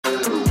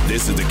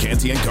This is the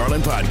Canty and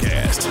Carlin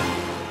Podcast.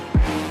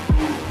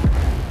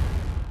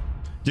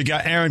 You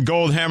got Aaron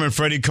Goldhammer and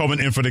Freddie Coleman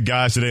in for the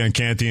guys today on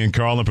Canty and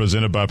Carlin,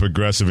 presented by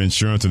Progressive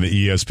Insurance and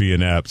the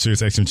ESPN app.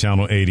 SiriusXM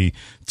Channel 80.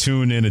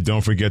 Tune in and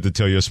don't forget to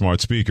tell your smart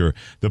speaker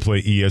to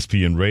play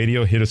ESPN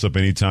Radio. Hit us up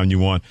anytime you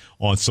want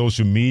on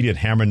social media at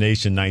Hammer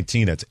Nation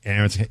 19. That's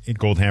Aaron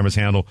Goldhammer's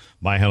handle.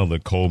 My handle, the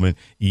Coleman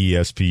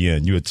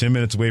ESPN. You are 10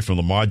 minutes away from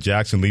Lamar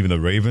Jackson leaving the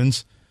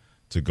Ravens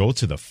to go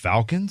to the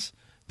Falcons.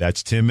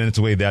 That's 10 minutes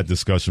away, that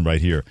discussion right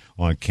here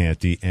on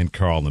Canty and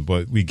Carlin.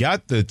 But we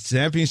got the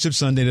championship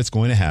Sunday that's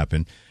going to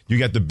happen. You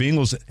got the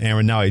Bengals,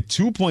 Aaron, now a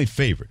 2-point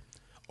favorite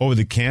over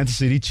the Kansas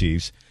City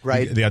Chiefs.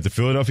 Right. They got the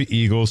Philadelphia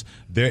Eagles.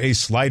 They're a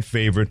slight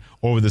favorite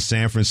over the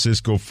San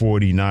Francisco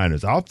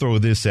 49ers. I'll throw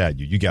this at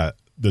you. You got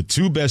the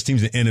two best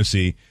teams in the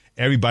NFC.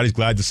 Everybody's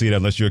glad to see that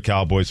unless you're a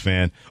Cowboys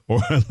fan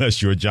or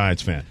unless you're a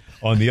Giants fan.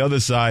 On the other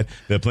side,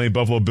 they're playing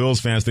Buffalo Bills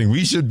fans think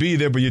we should be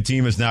there, but your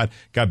team is not.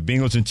 Got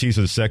Bengals and Chiefs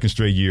for the second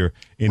straight year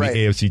in the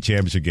AFC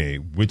Championship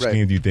game. Which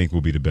game do you think will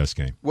be the best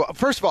game? Well,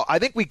 first of all, I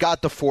think we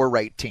got the four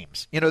right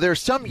teams. You know, there are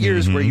some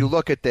years where you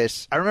look at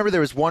this. I remember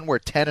there was one where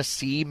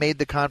Tennessee made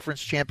the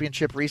conference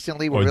championship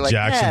recently. Where or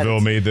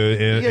Jacksonville made the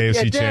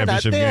AFC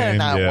Championship game. They're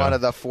not one of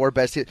the four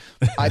best teams.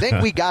 I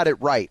think we got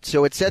it right.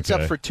 So it sets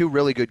up for two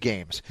really good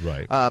games.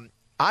 Right.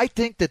 I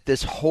think that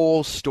this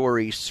whole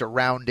story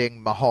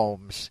surrounding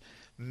Mahomes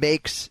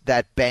makes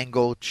that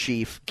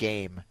Bengal-Chief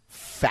game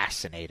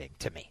fascinating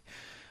to me.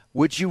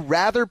 Would you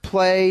rather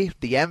play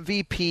the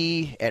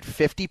MVP at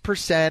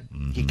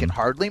 50%? He can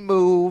hardly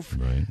move,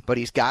 but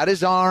he's got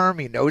his arm.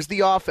 He knows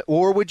the offense.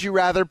 Or would you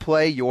rather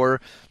play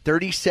your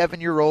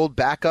 37-year-old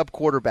backup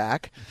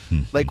quarterback?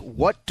 Like,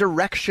 what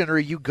direction are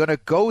you going to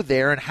go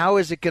there, and how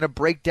is it going to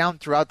break down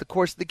throughout the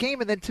course of the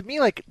game? And then to me,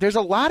 like, there's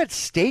a lot at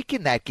stake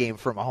in that game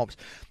for Mahomes.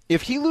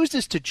 If he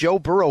loses to Joe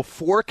Burrow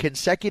 4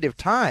 consecutive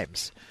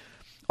times,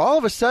 all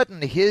of a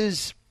sudden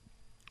his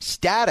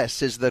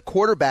status as the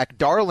quarterback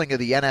darling of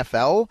the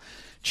NFL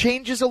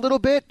changes a little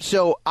bit.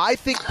 So I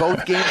think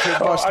both games are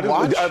must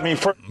watch.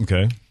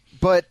 Okay.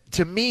 But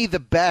to me, the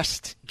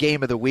best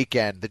game of the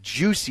weekend, the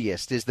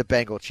juiciest, is the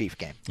Bengal-Chief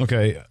game.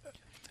 Okay.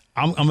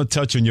 I'm going to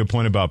touch on your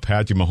point about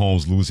Patrick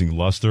Mahomes losing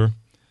luster.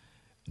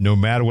 No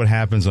matter what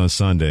happens on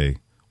Sunday,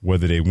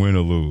 whether they win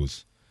or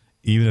lose,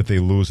 even if they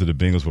lose to the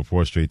Bengals for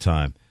 4 straight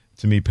time,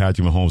 to me,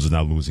 Patrick Mahomes is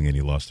not losing any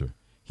luster.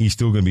 He's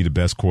still going to be the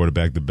best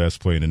quarterback, the best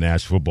player in the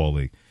National Football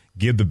League.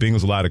 Give the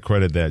Bengals a lot of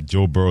credit that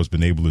Joe Burrow's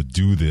been able to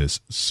do this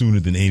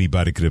sooner than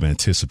anybody could have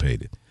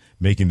anticipated,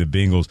 making the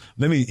Bengals,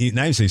 let me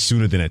not even say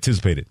sooner than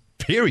anticipated,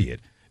 period.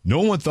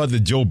 No one thought that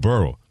Joe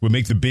Burrow would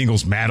make the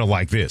Bengals matter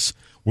like this,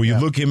 where you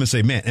look at him and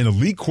say, man, an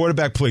elite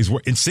quarterback plays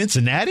in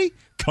Cincinnati?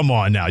 Come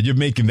on now, you're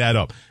making that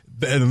up.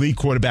 An elite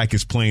quarterback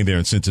is playing there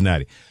in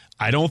Cincinnati.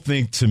 I don't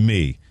think, to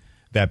me,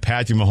 that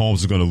Patrick Mahomes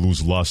is going to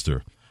lose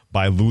luster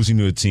by losing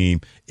to a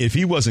team. If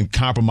he wasn't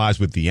compromised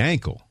with the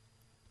ankle,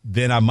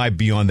 then I might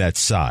be on that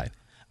side.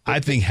 I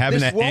think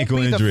having that ankle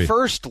injury. This won't be the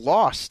first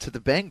loss to the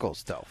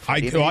Bengals, though. I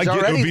get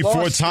it would be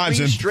 4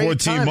 times in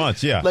 14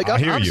 months. Yeah, like,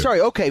 I'm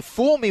sorry. Okay,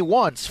 fool me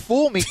once,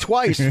 fool me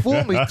twice,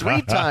 fool me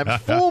 3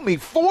 times, fool me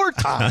 4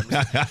 times.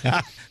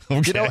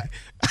 Okay. You know,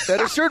 at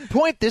a certain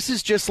point, this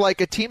is just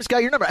like a team's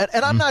got your number.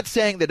 And I'm not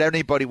saying that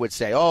anybody would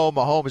say, oh,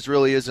 Mahomes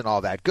really isn't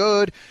all that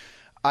good.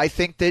 I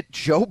think that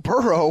Joe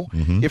Burrow,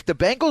 if the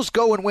Bengals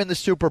go and win the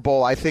Super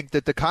Bowl, I think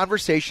that the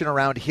conversation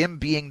around him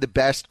being the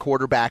best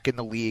quarterback in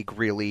the league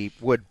really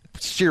would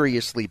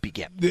seriously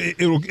begin.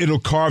 It'll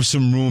carve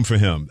some room for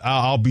him.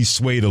 I'll be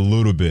swayed a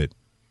little bit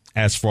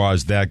as far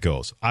as that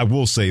goes. I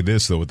will say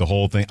this, though, with the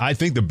whole thing. I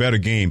think the better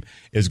game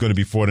is going to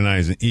be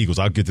 49ers and Eagles.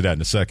 I'll get to that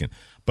in a second.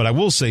 But I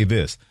will say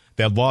this,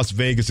 that Las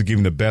Vegas is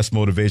giving the best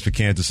motivation for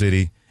Kansas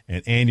City,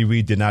 and Andy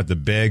Reid did not to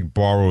beg,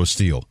 borrow, or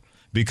steal.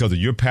 Because if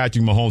you're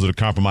Patrick Mahomes with a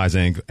compromised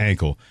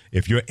ankle,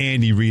 if you're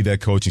Andy Reid,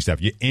 that coaching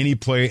staff, you're any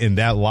player in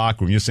that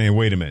locker room, you're saying,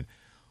 wait a minute,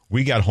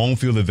 we got home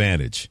field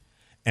advantage,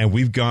 and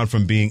we've gone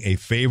from being a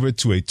favorite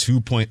to a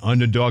 2-point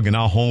underdog in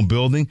our home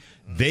building.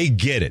 They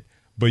get it.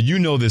 But you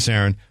know this,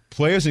 Aaron.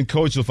 Players and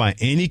coaches will find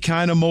any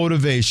kind of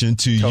motivation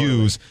to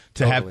use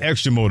to have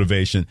extra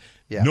motivation.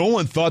 Yeah. No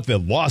one thought that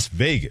Las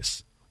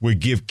Vegas would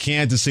give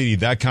Kansas City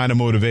that kind of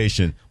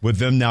motivation with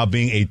them now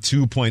being a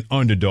 2-point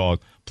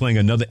underdog, playing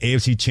another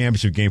AFC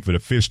Championship game for the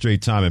 5th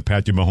straight time in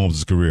Patrick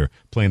Mahomes' career,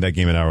 playing that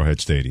game at Arrowhead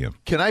Stadium.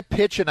 Can I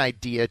pitch an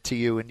idea to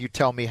you, and you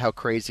tell me how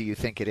crazy you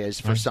think it is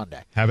for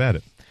Sunday? Have at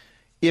it.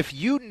 If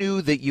you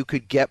knew that you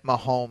could get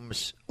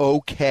Mahomes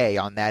okay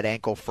on that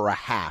ankle for a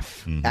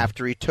half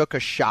after he took a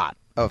shot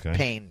of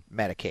pain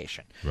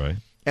medication, right,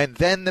 and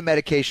then the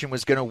medication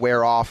was going to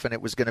wear off and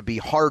it was going to be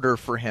harder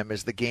for him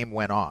as the game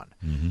went on,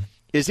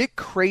 is it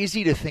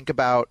crazy to think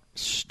about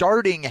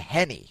starting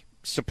Henne,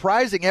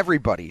 surprising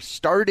everybody,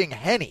 starting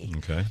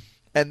Henne,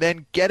 and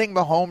then getting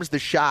Mahomes the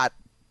shot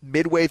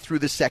midway through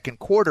the second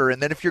quarter,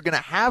 and then if you're going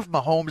to have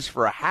Mahomes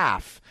for a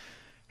half,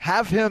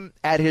 have him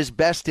at his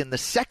best in the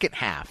second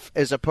half,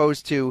 as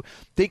opposed to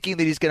thinking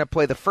that he's going to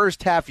play the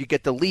first half, you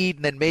get the lead,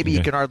 and then maybe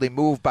you can hardly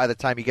move by the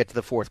time you get to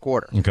the fourth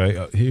quarter.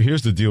 Okay,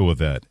 here's the deal with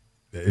that.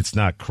 it's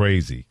not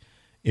crazy.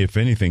 If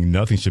anything,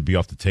 nothing should be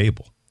off the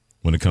table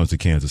when it comes to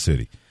Kansas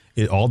City.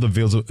 It all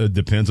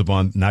depends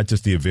upon not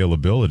just the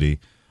availability,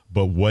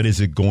 but what is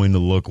it going to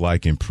look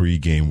like in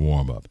pregame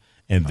warmup.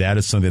 And that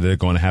is something that they're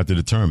going to have to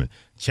determine.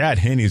 Chad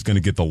Henne is going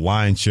to get the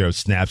lion's share of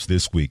snaps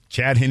this week.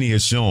 Chad Henne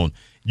has shown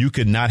you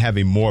could not have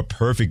a more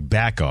perfect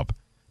backup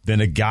than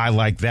a guy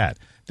like that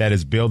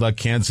has bailed out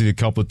Kansas City a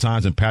couple of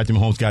times and Patrick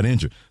Mahomes got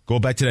injured. Go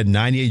back to that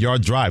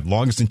 98-yard drive,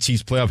 longest in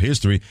Chiefs playoff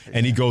history,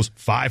 and he goes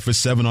 5 for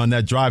 7 on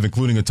that drive,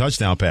 including a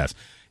touchdown pass.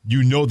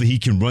 You know that he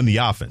can run the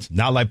offense,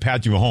 not like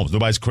Patrick Mahomes.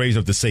 Nobody's crazy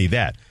enough to say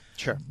that.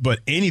 Sure.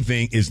 But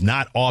anything is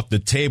not off the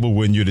table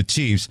when you're the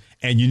Chiefs,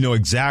 and you know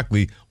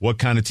exactly what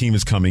kind of team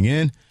is coming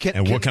in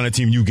what kind of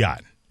team you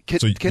got.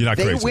 So you're not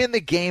crazy. Can they win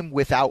the game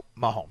without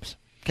Mahomes?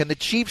 Can the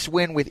Chiefs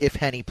win if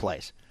Henne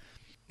plays?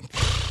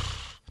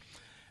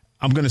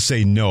 I'm going to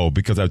say no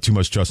because I have too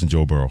much trust in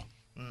Joe Burrow.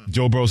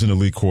 Joe Burrow's an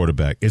elite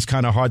quarterback. It's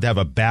kind of hard to have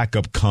a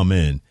backup come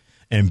in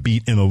and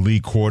beat an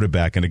elite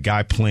quarterback and a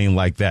guy playing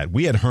like that.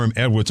 We had Herm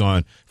Edwards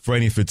on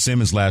Freddie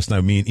Fitzsimmons last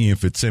night, me and Ian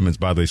Fitzsimmons,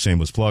 by the way,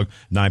 shameless plug,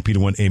 9 p to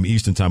 1 a.m.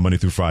 Eastern time, Monday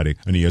through Friday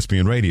on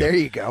ESPN Radio. There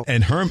you go.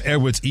 And Herm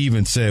Edwards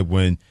even said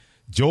when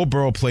Joe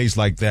Burrow plays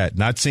like that,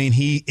 not saying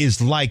he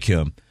is like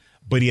him,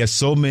 but he has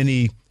so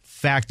many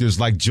factors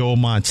like Joe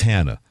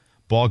Montana.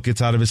 Ball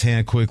gets out of his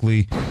hand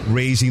quickly,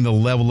 raising the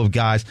level of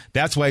guys.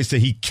 That's why I say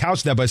he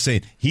couched that by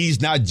saying he's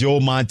not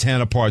Joe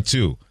Montana Part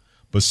 2.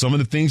 But some of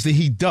the things that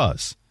he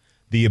does,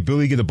 the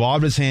ability to get the ball out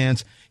of his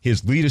hands,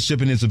 his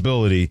leadership and his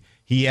ability,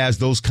 he has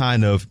those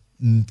kind of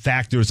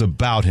factors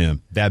about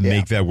him that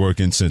make that work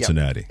in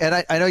Cincinnati. Yeah.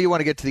 And I know you want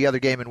to get to the other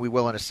game, and we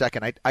will in a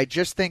second. I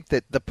just think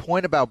that the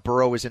point about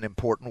Burrow is an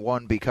important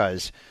one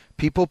because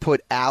people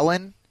put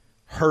Allen,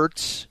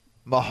 Hurts,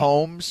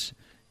 Mahomes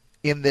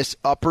in this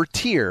upper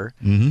tier.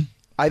 Mm-hmm.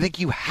 I think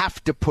you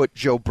have to put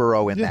Joe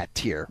Burrow in that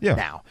tier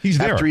now. He's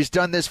there. After he's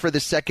done this for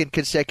the second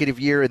consecutive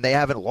year and they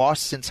haven't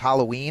lost since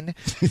Halloween,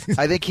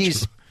 I think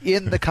he's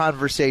in the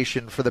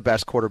conversation for the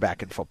best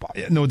quarterback in football.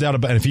 No doubt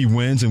about it. If he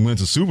wins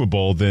a Super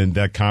Bowl, then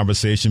that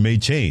conversation may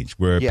change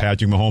where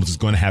Patrick Mahomes is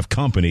going to have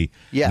company,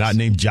 not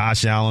named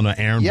Josh Allen or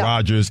Aaron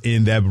Rodgers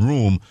in that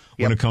room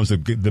when it comes to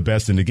the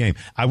best in the game.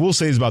 I will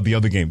say this about the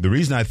other game. The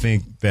reason I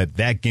think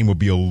that game will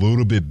be a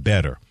little bit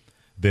better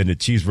than the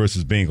Chiefs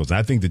versus Bengals. And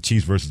I think the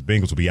Chiefs versus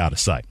Bengals will be out of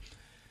sight.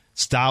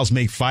 Styles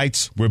make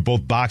fights. We're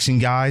both boxing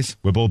guys.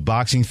 We're both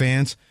boxing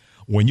fans.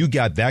 When you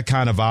got that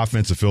kind of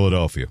offense of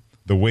Philadelphia,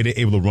 the way they're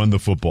able to run the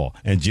football,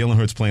 and Jalen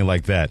Hurts playing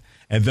like that,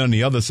 and then on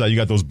the other side, you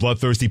got those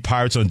bloodthirsty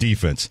Pirates on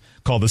defense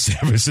called the San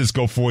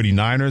Francisco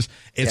 49ers.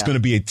 It's going to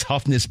be a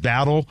toughness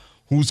battle.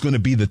 Who's going to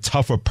be the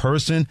tougher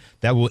person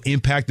that will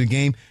impact the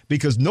game?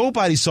 Because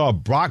nobody saw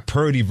Brock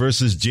Purdy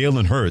versus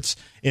Jalen Hurts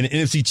in an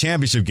NFC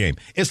Championship game.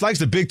 It's like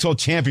the Big 12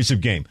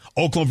 Championship game,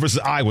 Oklahoma versus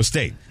Iowa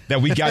State,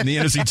 that we got in the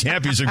NFC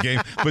Championship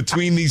game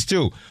between these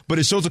two. But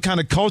it shows the kind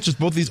of cultures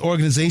both these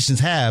organizations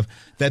have,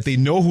 that they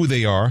know who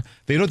they are,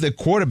 they know what their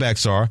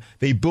quarterbacks are,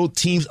 they built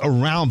teams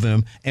around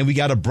them, and we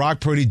got a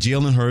Brock Purdy,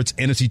 Jalen Hurts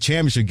NFC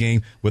Championship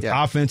game with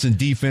offense and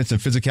defense and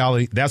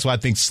physicality. That's why I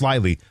think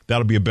slightly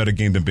that'll be a better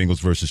game than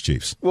Bengals versus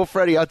Chiefs. Well,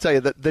 Freddie, I'll tell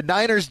you, the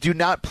Niners do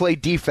not play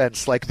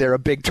defense like they're a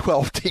Big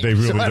 12 team. They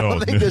really so I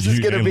don't think this is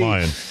going to be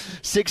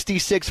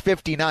 66-59.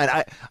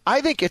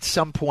 I think at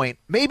some point,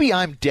 maybe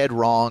I'm dead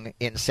wrong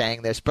in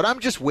saying this, but I'm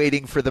just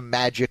waiting for the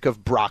magic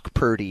of Brock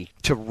Purdy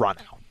to run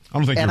out. I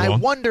don't think you're wrong. I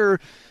wonder,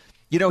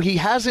 he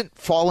hasn't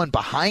fallen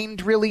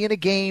behind really in a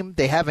game.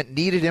 They haven't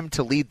needed him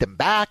to lead them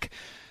back.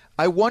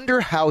 I wonder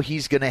how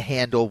he's going to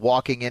handle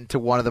walking into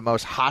one of the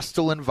most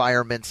hostile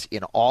environments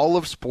in all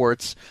of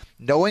sports,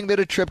 knowing that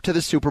a trip to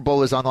the Super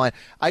Bowl is on the line.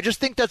 I just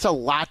think that's a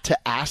lot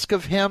to ask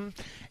of him,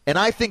 and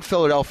I think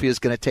Philadelphia is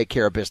going to take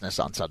care of business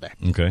on Sunday.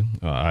 Okay.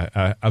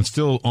 I'm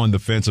still on the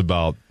fence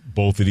about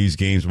both of these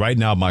games. Right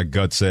now, my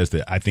gut says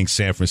that I think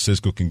San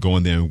Francisco can go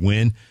in there and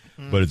win,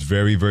 but it's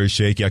very, very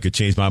shaky. I could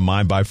change my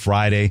mind by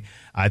Friday.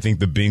 I think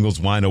the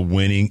Bengals wind up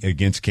winning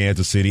against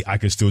Kansas City. I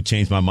could still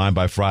change my mind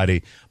by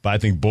Friday, but I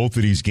think both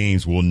of these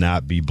games will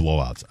not be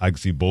blowouts. I can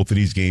see both of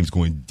these games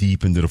going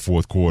deep into the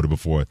fourth quarter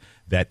before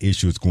that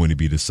issue is going to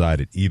be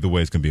decided. Either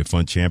way, it's going to be a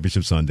fun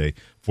championship Sunday.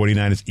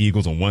 49ers,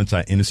 Eagles on one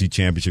side, NFC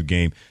Championship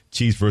game.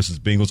 Chiefs versus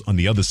Bengals on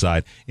the other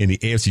side in the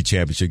AFC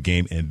Championship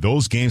game. And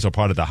those games are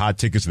part of the Hot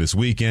Tickets this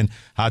weekend.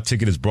 Hot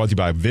Ticket is brought to you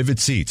by Vivid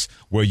Seats,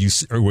 where you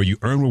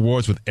earn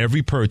rewards with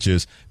every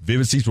purchase.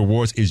 Vivid Seats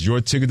Rewards is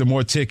your ticket to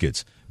more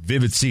tickets.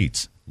 Vivid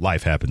Seats.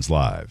 Life happens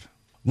live.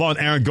 Lon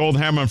Aaron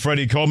Goldhammer and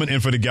Freddie Coleman in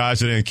for the guys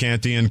today in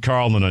Canty and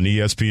Carlin on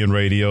ESPN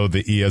Radio,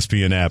 the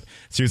ESPN app,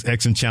 Sirius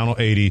XM Channel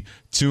 80.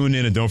 Tune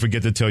in and don't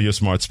forget to tell your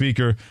smart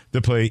speaker to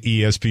play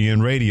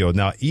ESPN Radio.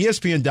 Now,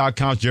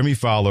 ESPN.com's Jeremy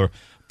Fowler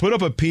put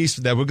up a piece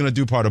that we're going to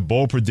do part of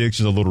bold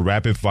predictions, a little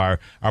rapid fire.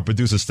 Our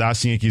producer,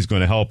 Stasienki, is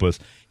going to help us.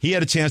 He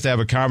had a chance to have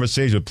a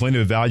conversation with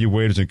plenty of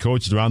evaluators and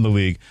coaches around the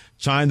league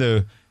trying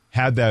to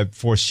have that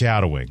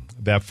foreshadowing,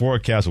 that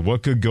forecast of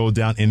what could go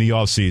down in the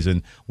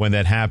offseason when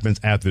that happens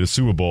after the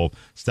Super Bowl.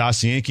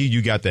 Stasienki,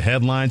 you got the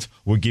headlines.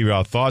 We'll give you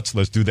our thoughts.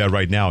 Let's do that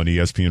right now on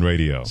ESPN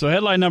Radio. So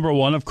headline number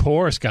one, of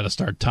course, got to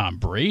start Tom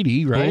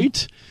Brady,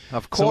 right?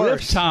 Of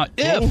course. So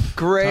if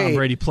Tom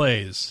Brady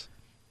plays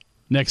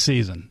next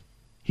season,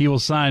 he will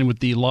sign with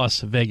the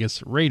Las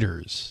Vegas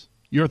Raiders.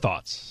 Your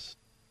thoughts?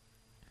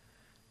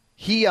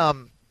 He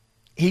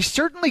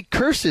certainly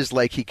curses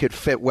like he could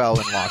fit well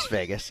in Las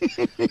Vegas.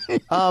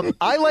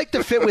 I like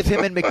to fit with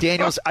him and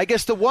McDaniels. I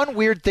guess the one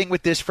weird thing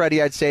with this,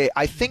 Freddie, I'd say,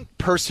 I think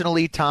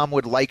personally Tom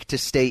would like to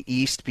stay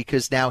East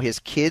because now his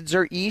kids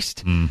are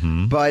East.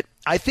 Mm-hmm. But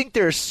I think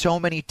there are so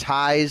many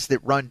ties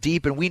that run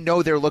deep, and we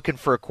know they're looking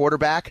for a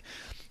quarterback.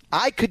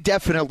 I could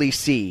definitely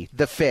see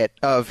the fit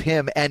of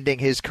him ending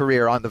his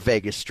career on the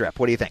Vegas Strip.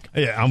 What do you think?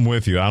 Yeah, I'm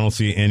with you. I don't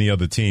see any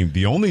other team.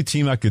 The only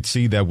team I could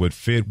see that would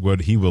fit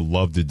what he would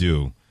love to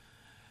do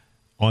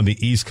on the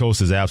East Coast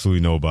is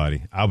absolutely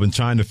nobody. I've been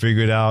trying to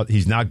figure it out.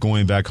 He's not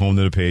going back home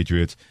to the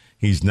Patriots.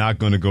 He's not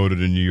going to go to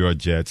the New York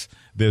Jets.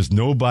 There's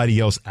nobody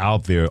else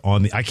out there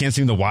on the. I can't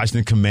see the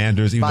Washington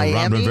Commanders, even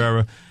Ron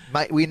Rivera.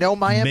 We know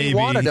Miami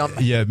wanted him.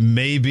 Yeah,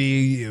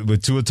 maybe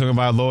with Tua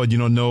Tagovailoa, you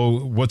don't know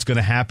what's going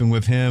to happen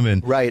with him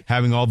and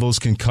having all those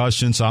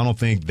concussions. So I don't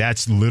think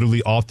that's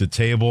literally off the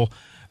table.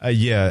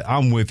 Yeah,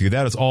 I'm with you.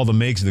 That is all the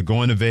makes. They're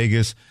going to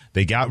Vegas.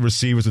 They got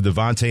receivers with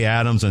Devontae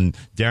Adams and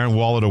Darren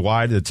Waller,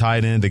 the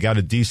tight end. They got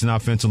a decent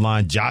offensive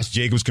line. Josh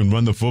Jacobs can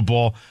run the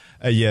football.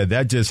 Yeah,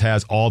 that just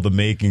has all the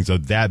makings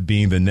of that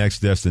being the next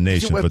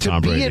destination for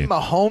Tom Brady. To be in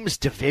Mahomes'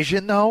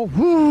 division, though,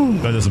 woo.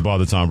 That doesn't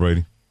bother Tom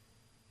Brady.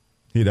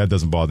 That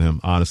doesn't bother him,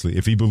 honestly.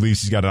 If he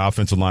believes he's got an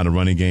offensive line, a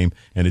running game,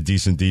 and a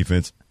decent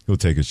defense, he'll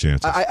take his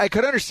chances. I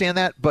could understand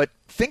that, but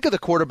think of the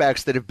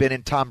quarterbacks that have been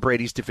in Tom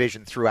Brady's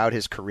division throughout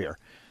his career.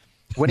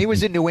 When he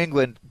was in New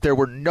England, there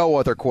were no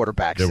other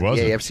quarterbacks in the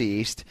AFC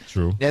East.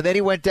 True. And then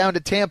he went down to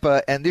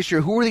Tampa, and this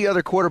year, who were the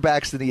other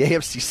quarterbacks in the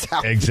AFC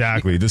South?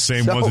 Exactly. The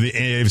same ones in the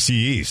AFC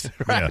East.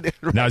 Right, yeah.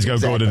 right, Now he's got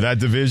to go to that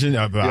division.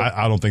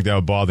 I don't think that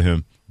would bother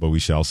him, but we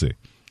shall see.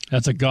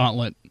 That's a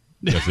gauntlet.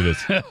 Yes, it is.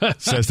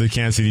 Says the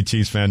Kansas City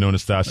Chiefs fan known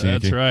as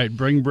Stasienki. That's right.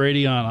 Bring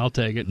Brady on. I'll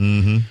take it.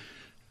 Mm-hmm.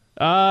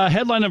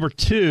 Headline number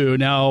two.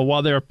 Now,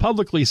 while they're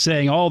publicly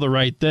saying all the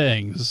right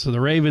things, the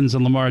Ravens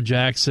and Lamar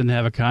Jackson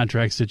have a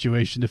contract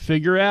situation to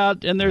figure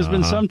out, and there's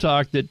been some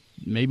talk that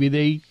maybe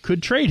they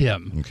could trade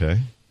him.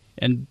 Okay.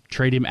 And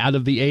trade him out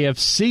of the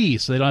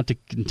AFC so they don't have to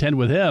contend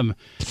with him.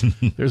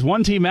 There's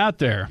one team out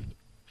there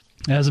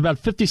that has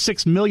about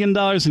 $56 million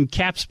in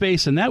cap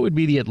space, and that would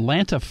be the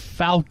Atlanta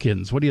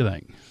Falcons. What do you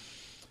think?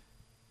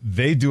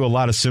 They do a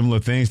lot of similar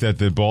things that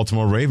the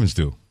Baltimore Ravens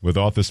do with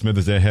Arthur Smith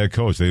as their head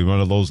coach. They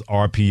run those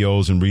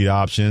RPOs and read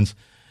options.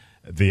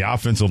 The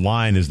offensive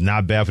line is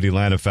not bad for the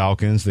Atlanta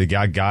Falcons. They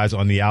got guys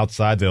on the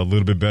outside that are a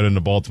little bit better than the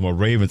Baltimore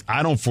Ravens.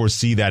 I don't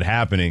foresee that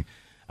happening.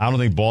 I don't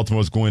think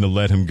Baltimore's going to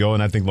let him go,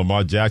 and I think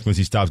Lamar Jackson, once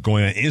he stops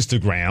going on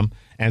Instagram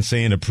and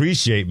saying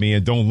appreciate me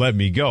and don't let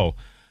me go,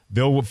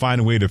 they'll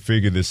find a way to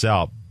figure this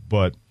out.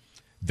 But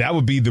that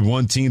would be the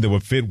one team that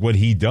would fit what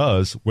he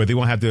does, where they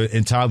won't have to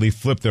entirely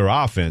flip their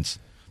offense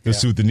to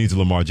suit the needs of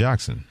Lamar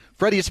Jackson.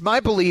 Freddie, it's my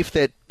belief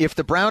that if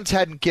the Browns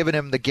hadn't given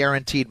him the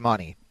guaranteed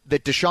money,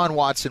 that Deshaun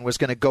Watson was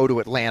going to go to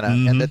Atlanta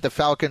and that the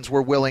Falcons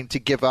were willing to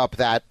give up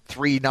that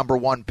 3 number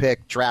 1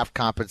 pick draft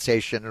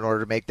compensation in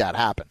order to make that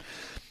happen.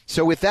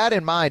 So with that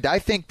in mind, I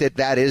think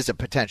that is a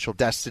potential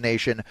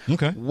destination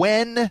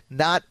when,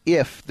 not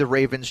if, the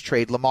Ravens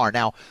trade Lamar.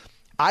 Now,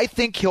 I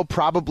think he'll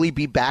probably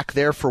be back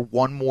there for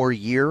one more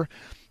year.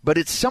 But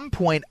at some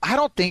point, I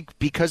don't think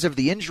because of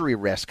the injury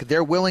risk,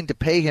 they're willing to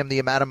pay him the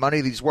amount of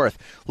money that he's worth.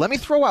 Let me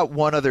throw out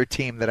one other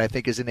team that I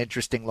think is an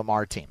interesting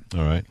Lamar team.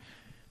 All right.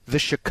 The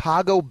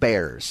Chicago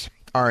Bears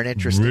are an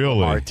interesting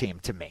Lamar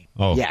team to me.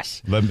 Oh,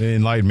 yes.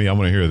 Enlighten me. I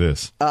want to hear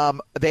this.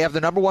 They have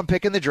the number 1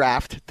 pick in the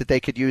draft that they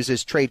could use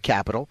as trade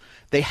capital.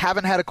 They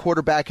haven't had a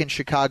quarterback in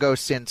Chicago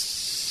since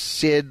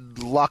Sid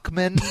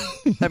Luckman.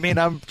 I mean,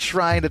 I'm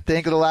trying to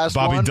think of the last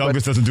one. Bobby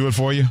Douglas doesn't do it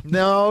for you?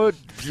 No.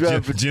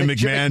 Jim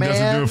McMahon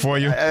doesn't do it for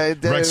you?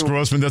 Rex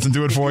Grossman doesn't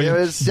do it for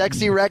you?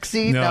 Sexy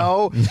Rexy?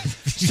 No.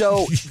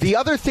 So the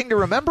other thing to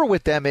remember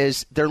with them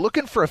is they're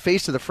looking for a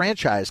face of the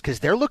franchise because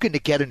they're looking to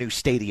get a new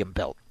stadium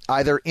built,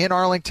 either in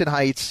Arlington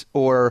Heights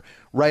or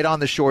right on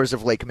the shores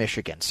of Lake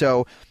Michigan.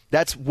 So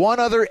that's one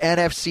other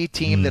NFC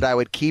team that I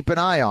would keep an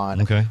eye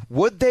on. Okay.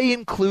 Would they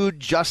include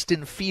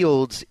Justin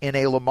Fields in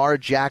a Lamar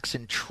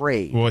Jackson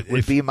trade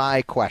would be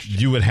my question.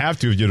 You would have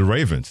to if you're the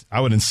Ravens. I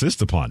would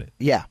insist upon it.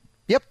 Yeah.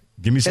 Yep.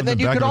 Give me something. And then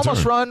you back could in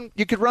almost return.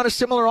 you could run a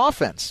similar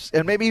offense,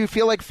 and maybe you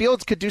feel like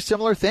Fields could do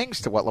similar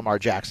things to what Lamar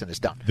Jackson has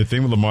done. The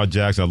thing with Lamar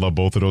Jackson, I love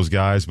both of those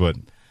guys, but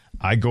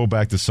I go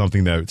back to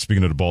something that,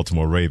 speaking of the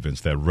Baltimore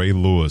Ravens, that Ray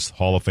Lewis,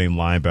 Hall of Fame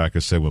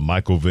linebacker, said when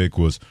Michael Vick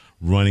was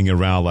running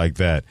around like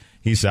that.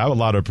 He said, I have a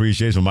lot of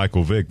appreciation for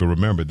Michael Vick, but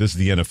remember, this is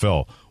the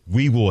NFL.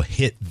 We will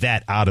hit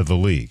that out of the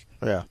league.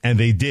 Yeah. And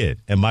they did.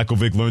 And Michael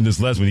Vick learned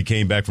this lesson when he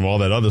came back from all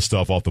that other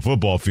stuff off the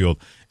football field,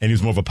 and he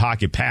was more of a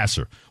pocket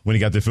passer. When he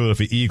got to the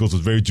Philadelphia Eagles,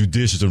 was very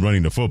judicious in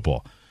running the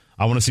football.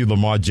 I want to see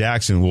Lamar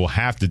Jackson will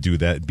have to do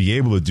that, be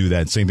able to do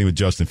that. Same thing with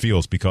Justin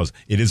Fields, because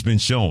it has been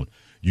shown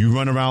you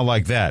run around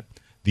like that,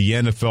 the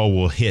NFL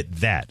will hit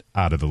that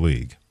out of the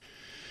league.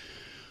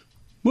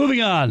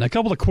 Moving on, a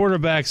couple of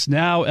quarterbacks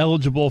now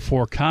eligible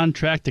for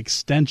contract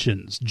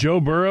extensions. Joe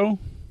Burrow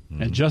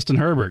and Justin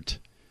Herbert.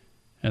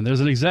 And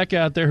there's an exec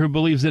out there who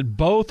believes that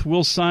both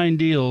will sign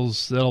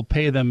deals that'll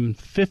pay them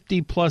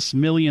 $50+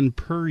 million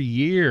per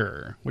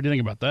year. What do you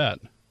think about that?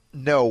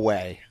 No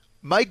way.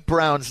 Mike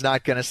Brown's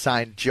not going to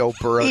sign Joe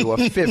Burrow to a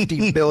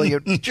 $50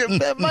 million.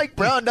 Mike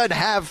Brown doesn't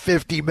have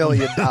 $50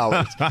 million.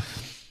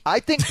 I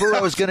think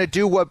Burrow is going to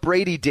do what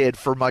Brady did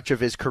for much of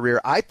his career.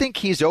 I think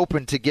he's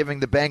open to giving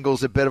the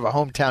Bengals a bit of a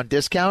hometown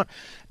discount.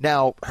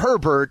 Now,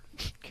 Herbert,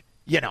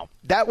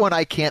 that one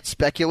I can't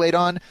speculate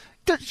on.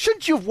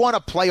 Shouldn't you have won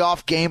a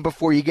playoff game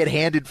before you get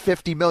handed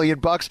 $50 million?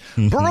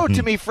 Burrow,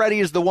 to me,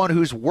 Freddie, is the one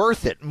who's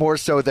worth it more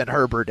so than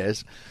Herbert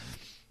is.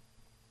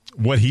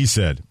 What he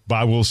said, but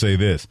I will say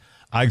this.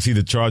 I can see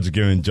the Chargers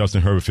giving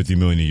Justin Herbert $50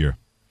 million a year.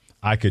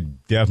 I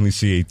could definitely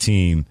see a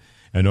team,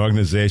 an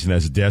organization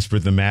that's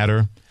desperate to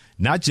matter,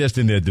 not just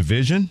in their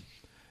division,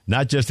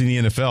 not just in the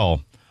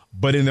NFL,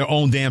 but in their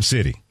own damn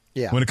city.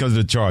 Yeah. When it comes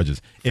to the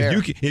Chargers,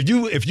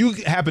 if you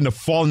happen to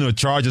fall into a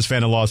Chargers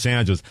fan in Los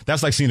Angeles,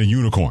 that's like seeing a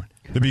unicorn.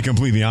 To be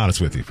completely honest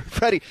with you,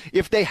 Freddie,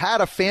 if they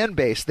had a fan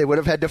base, they would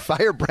have had to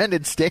fire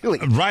Brendan Staley.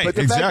 Right, but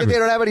the fact that they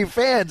don't have any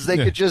fans, they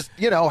could just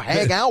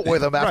hang out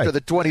with them after the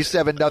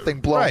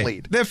 27-0 blown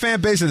lead. Their fan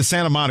base is the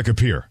Santa Monica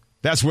Pier.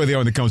 That's where they are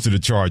when it comes to the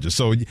Chargers.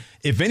 So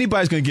if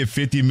anybody's going to get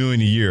 $50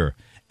 million a year,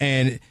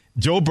 and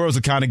Joe Burrow's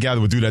the kind of guy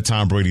that would do that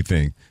Tom Brady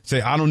thing,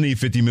 say I don't need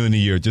 $50 million a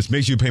year, just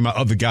make sure you pay my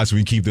other guys so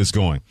we can keep this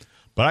going.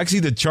 But I can see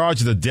the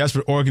Chargers, a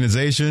desperate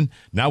organization,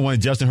 not wanting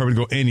Justin Herbert to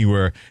go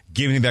anywhere,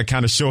 giving him that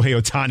kind of Shohei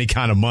Ohtani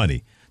kind of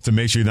money to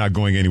make sure you're not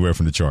going anywhere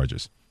from the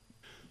Chargers.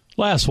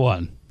 Last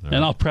one,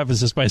 and I'll preface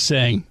this by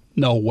saying,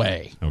 no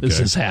way this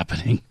is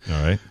happening.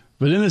 All right.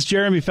 But in this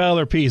Jeremy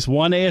Fowler piece,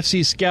 one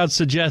AFC scout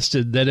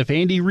suggested that if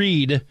Andy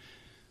Reid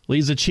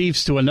leads the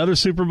Chiefs to another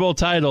Super Bowl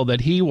title,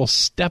 that he will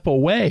step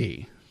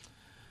away.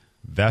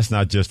 That's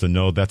not just a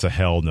no, that's a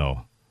hell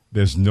no.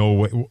 There's no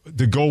way.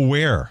 To go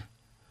where?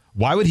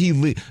 Why would he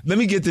leave? Let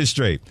me get this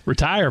straight.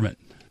 Retirement.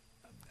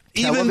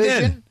 Even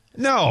then,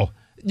 no.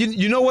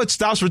 You know what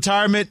stops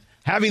retirement?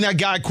 Having that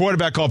guy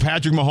quarterback called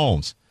Patrick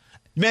Mahomes.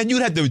 Man, you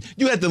had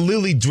to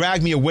literally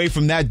drag me away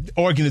from that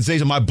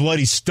organization, my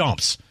bloody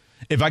stumps,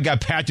 if I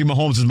got Patrick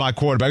Mahomes as my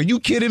quarterback. Are you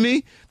kidding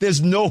me?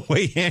 There's no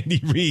way Andy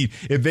Reid,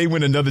 if they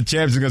win another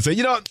championship, is going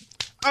to say,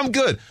 I'm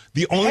good.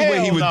 The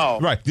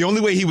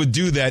only way he would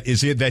do that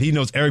is that he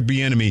knows Eric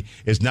Bieniemy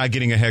is not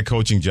getting a head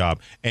coaching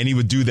job, and he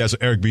would do that so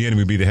Eric Bieniemy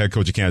would be the head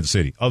coach of Kansas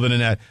City. Other than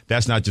that,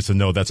 that's not just a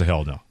no, that's a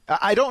hell no.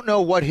 I don't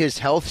know what his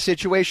health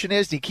situation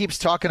is. He keeps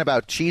talking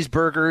about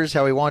cheeseburgers,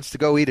 how he wants to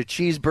go eat a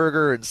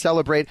cheeseburger and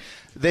celebrate.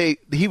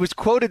 He was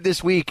quoted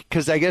this week,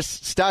 because I guess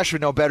Stash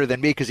would know better than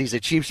me because he's a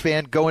Chiefs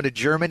fan, going to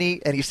Germany,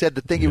 and he said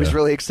the thing he was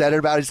really excited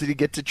about is that he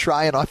get to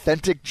try an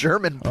authentic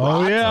German brat.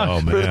 Oh, yeah.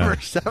 Oh, man.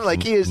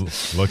 Like he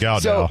is. Look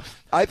out so, now.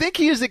 I think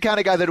he is the kind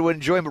of guy that would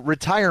enjoy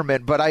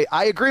retirement, but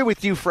I agree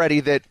with you,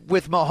 Freddie, that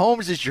with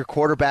Mahomes as your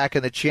quarterback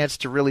and the chance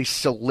to really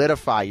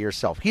solidify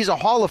yourself, he's a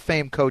Hall of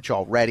Fame coach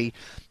already,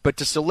 but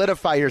to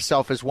solidify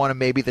yourself as one of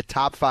maybe the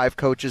top 5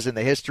 coaches in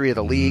the history of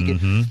the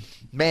league,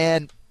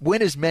 man,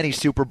 win as many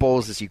Super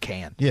Bowls as you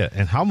can. Yeah,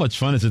 and how much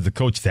fun is it to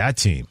coach that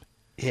team?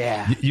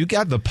 Yeah. You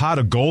got the pot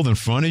of gold in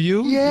front of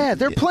you? Yeah,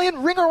 they're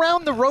playing Ring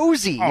Around the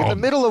Rosie in the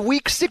middle of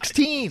Week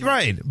 16.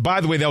 Right. By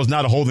the way, that was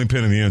not a holding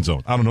pen in the end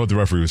zone. I don't know what the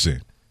referee was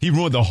saying. He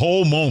ruined the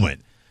whole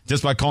moment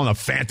just by calling a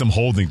phantom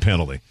holding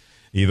penalty.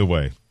 Either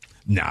way,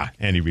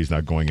 Andy Reid's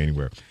not going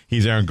anywhere.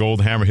 He's Aaron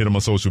Goldhammer. Hit him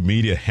on social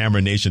media,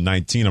 Hammer Nation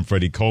 19. I'm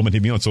Freddie Coleman.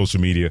 Hit me on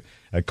social media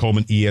at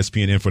Coleman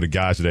ESPN. In for the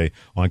guys today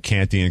on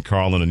Canty and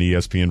Carlin on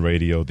ESPN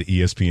Radio, the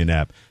ESPN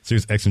app,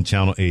 Sirius XM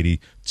Channel 80.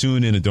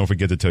 Tune in and don't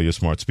forget to tell your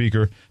smart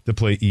speaker to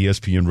play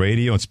ESPN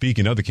Radio. And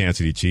speaking of the Kansas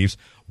City Chiefs,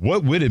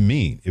 what would it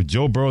mean if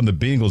Joe Burrow and the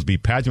Bengals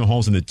beat Patrick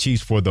Mahomes and the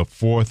Chiefs for the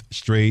 4th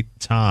straight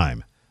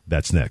time?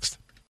 That's next.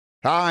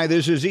 Hi,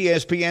 this is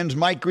ESPN's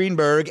Mike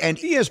Greenberg, and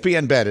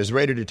ESPN Bet is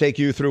ready to take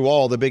you through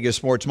all the biggest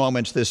sports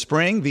moments this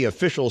spring. The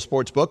official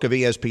sports book of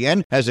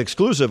ESPN has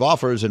exclusive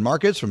offers and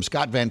markets from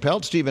Scott Van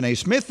Pelt, Stephen A.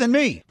 Smith, and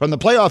me. From the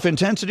playoff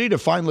intensity to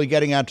finally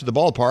getting out to the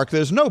ballpark,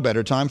 there's no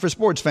better time for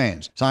sports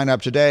fans. Sign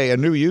up today, and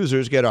new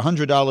users get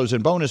 $100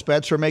 in bonus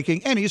bets for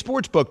making any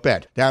sportsbook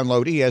bet.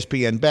 Download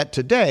ESPN Bet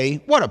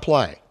today. What a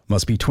play.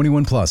 Must be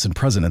 21 plus and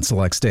present in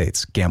select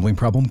states. Gambling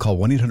problem? Call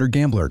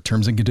 1-800-GAMBLER.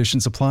 Terms and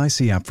conditions apply.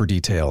 See app for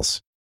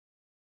details.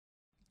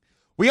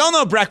 We all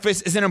know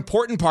breakfast is an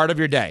important part of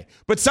your day,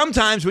 but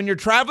sometimes when you're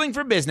traveling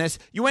for business,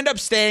 you end up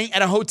staying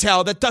at a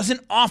hotel that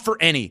doesn't offer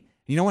any.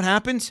 You know what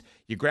happens?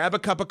 You grab a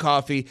cup of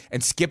coffee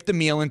and skip the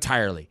meal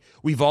entirely.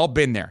 We've all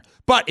been there.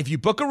 But if you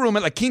book a room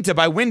at La Quinta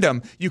by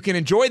Wyndham, you can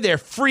enjoy their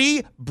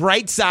free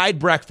Bright Side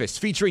breakfast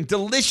featuring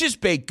delicious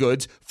baked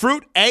goods,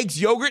 fruit, eggs,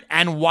 yogurt,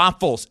 and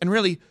waffles. And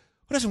really,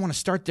 who doesn't want to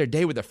start their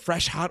day with a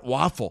fresh, hot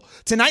waffle?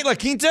 Tonight, La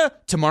Quinta,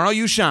 tomorrow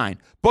you shine.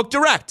 Book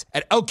direct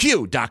at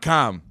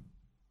LQ.com.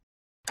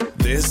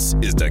 This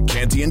is the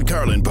Canty and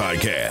Carlin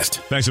podcast.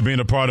 Thanks for being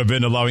a part of it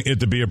and allowing it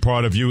to be a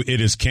part of you. It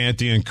is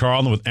Canty and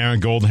Carlin with Aaron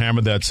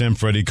Goldhammer. That's him.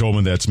 Freddie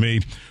Coleman. That's me.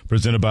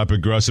 Presented by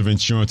Progressive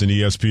Insurance and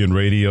ESPN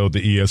Radio,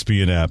 the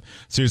ESPN app,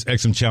 Sirius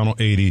XM Channel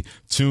 80.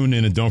 Tune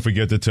in and don't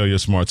forget to tell your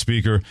smart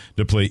speaker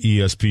to play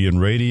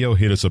ESPN Radio.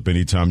 Hit us up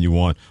anytime you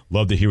want.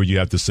 Love to hear what you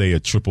have to say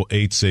at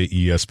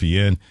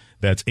 888-SAY-ESPN.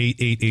 That's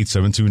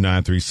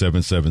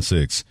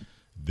 888-729-3776.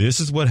 This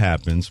is what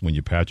happens when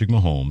you're Patrick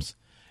Mahomes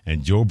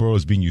and Joe Burrow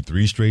has beaten you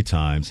 3 straight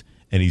times,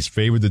 and he's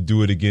favored to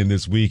do it again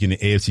this week in the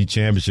AFC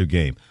Championship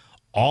game.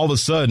 All of a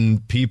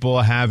sudden, people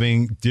are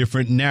having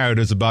different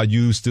narratives about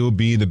you still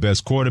being the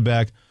best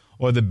quarterback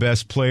or the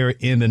best player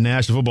in the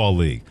National Football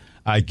League.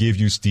 I give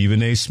you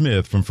Stephen A.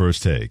 Smith from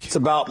First Take. It's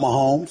about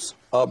Mahomes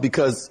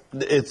because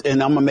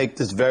and I'm going to make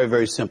this very,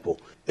 very simple.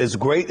 As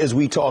great as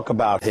we talk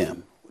about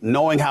him,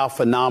 knowing how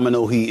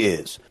phenomenal he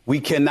is,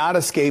 we cannot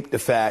escape the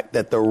fact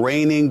that the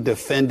reigning,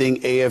 defending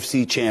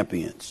AFC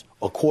champions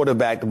are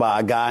quarterbacked by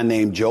a guy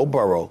named Joe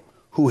Burrow,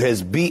 who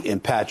has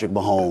beaten Patrick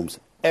Mahomes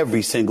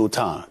every single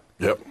time.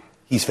 Yep.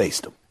 He's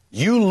faced him.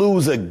 You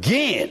lose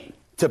again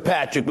to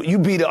Patrick. You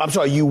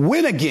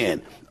win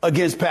again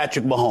against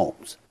Patrick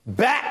Mahomes.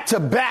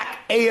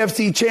 Back-to-back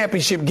AFC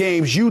championship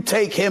games, you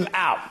take him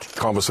out.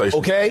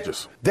 Conversation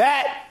changes.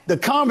 The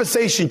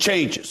conversation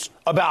changes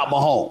about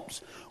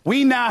Mahomes.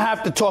 We now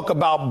have to talk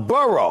about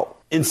Burrow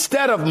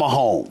instead of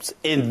Mahomes.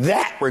 In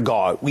that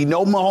regard, we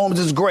know Mahomes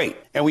is great,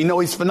 and we know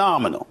he's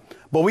phenomenal.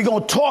 But we're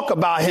going to talk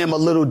about him a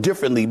little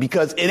differently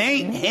because it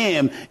ain't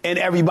him and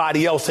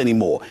everybody else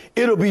anymore.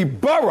 It'll be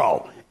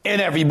Burrow and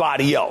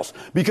everybody else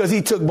because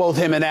he took both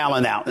him and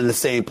Allen out in the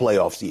same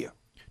playoffs year.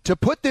 To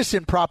put this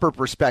in proper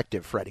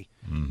perspective, Freddie,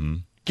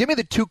 give me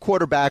the 2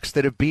 quarterbacks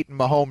that have beaten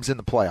Mahomes in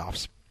the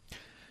playoffs.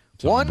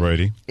 One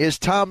Brady. is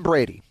Tom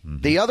Brady.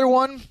 The other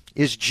one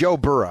is Joe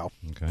Burrow.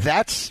 Okay.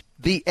 That's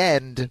the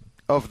end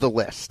of the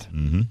list.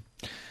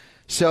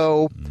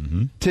 So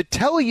to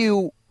tell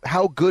you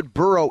how good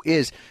Burrow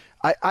is,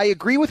 I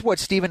agree with what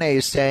Stephen A.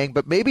 is saying,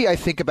 but maybe I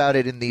think about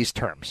it in these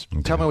terms.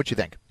 Okay. Tell me what you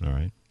think. All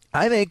right.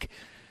 I think,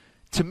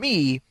 to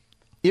me,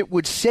 it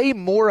would say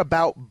more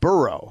about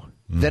Burrow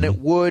than it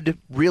would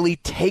really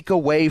take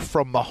away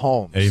from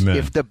Mahomes. Amen.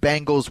 If the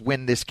Bengals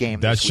win this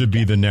game. That should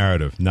be the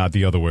narrative, not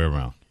the other way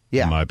around,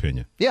 in my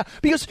opinion. Yeah,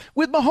 because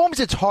with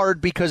Mahomes, it's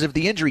hard because of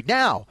the injury.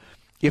 Now,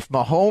 if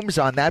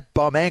Mahomes on that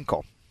bum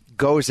ankle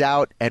goes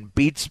out and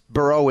beats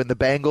Burrow and the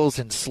Bengals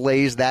and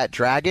slays that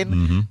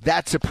dragon,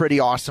 that's a pretty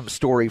awesome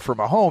story for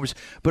Mahomes.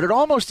 But it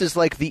almost is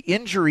like the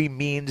injury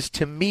means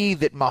to me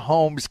that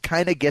Mahomes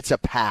kind of gets a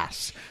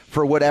pass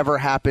for whatever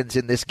happens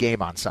in this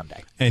game on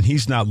Sunday. And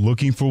he's not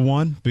looking for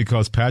one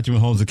because Patrick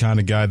Mahomes is the kind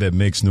of guy that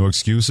makes no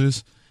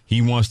excuses.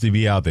 He wants to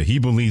be out there. He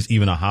believes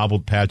even a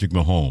hobbled Patrick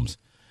Mahomes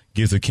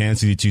gives the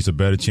Kansas City Chiefs a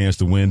better chance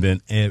to win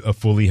than a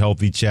fully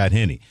healthy Chad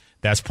Henne.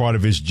 That's part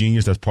of his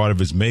genius. That's part of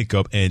his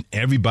makeup, and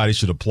everybody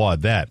should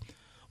applaud that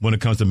when it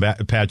comes to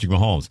Patrick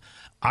Mahomes.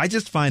 I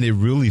just find it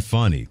really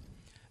funny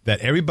that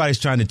everybody's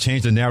trying to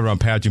change the narrative on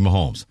Patrick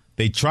Mahomes.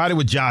 They tried it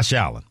with Josh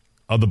Allen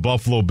of the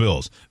Buffalo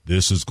Bills.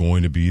 This is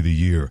going to be the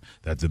year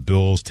that the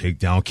Bills take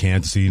down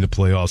Kansas City in the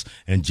playoffs,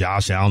 and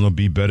Josh Allen will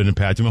be better than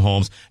Patrick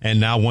Mahomes. And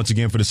now, once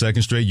again, for the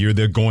second straight year,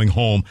 they're going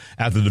home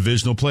after the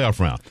divisional playoff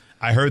round.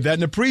 I heard that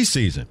in the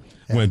preseason.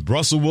 When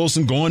Russell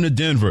Wilson going to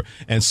Denver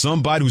and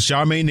somebody whose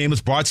Charmaine name is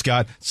Bart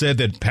Scott said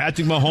that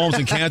Patrick Mahomes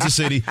and Kansas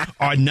City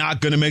are not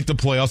going to make the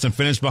playoffs and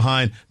finish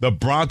behind the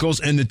Broncos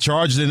and the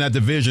Chargers in that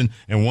division.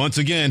 And once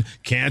again,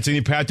 Kansas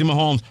City Patrick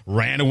Mahomes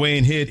ran away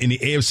and hid in the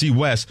AFC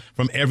West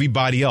from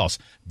everybody else.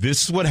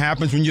 This is what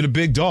happens when you're the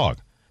big dog.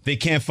 They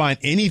can't find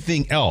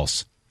anything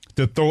else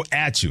to throw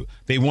at you.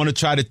 They want to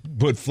try to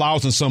put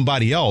flowers on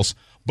somebody else,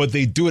 but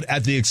they do it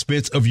at the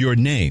expense of your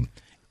name.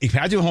 If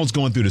Patrick Mahomes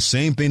going through the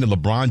same thing that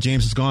LeBron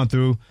James has gone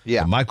through,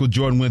 that Michael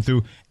Jordan went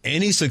through,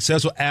 any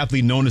successful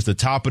athlete known as the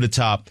top of the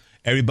top,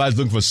 everybody's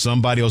looking for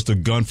somebody else to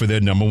gun for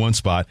their number one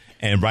spot.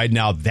 And right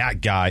now,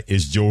 that guy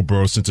is Joe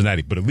Burrow,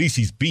 Cincinnati. But at least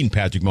he's beaten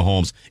Patrick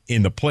Mahomes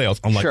in the playoffs,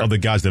 unlike other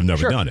guys that have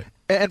never done it.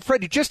 And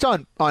Freddie, just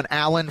on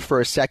Allen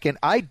for a second,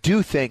 I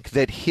do think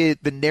that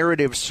the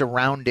narrative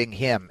surrounding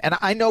him, and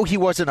I know he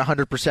wasn't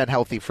 100%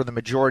 healthy for the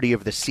majority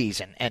of the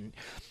season, and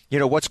you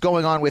know, what's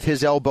going on with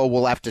his elbow,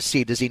 we'll have to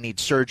see. Does he need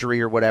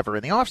surgery or whatever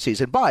in the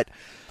offseason? But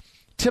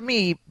to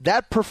me,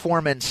 that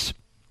performance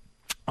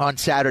on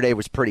Saturday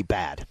was pretty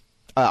bad.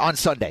 On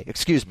Sunday,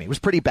 it was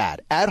pretty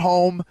bad. At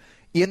home,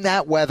 in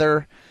that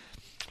weather,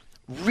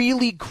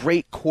 really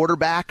great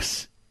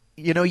quarterbacks.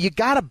 You know, you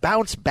got to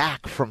bounce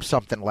back from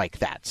something like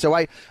that. So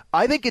I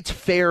think it's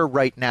fair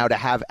right now to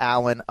have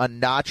Allen a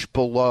notch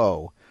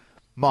below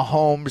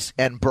Mahomes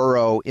and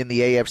Burrow in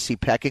the AFC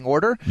pecking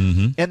order.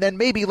 And then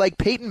maybe like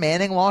Peyton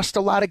Manning lost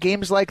a lot of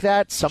games like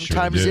that,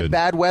 sometimes in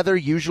bad weather,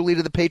 usually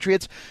to the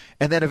Patriots.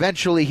 And then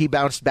eventually he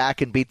bounced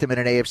back and beat them in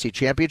an AFC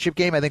championship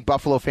game. I think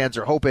Buffalo fans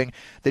are hoping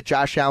that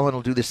Josh Allen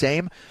will do the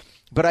same.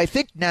 But I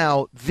think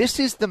now this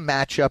is the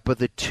matchup of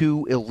the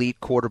 2 elite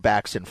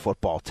quarterbacks in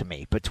football to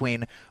me,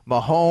 between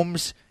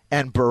Mahomes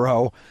and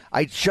Burrow.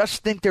 I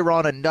just think they're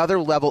on another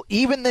level,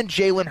 even than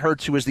Jalen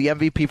Hurts, who was the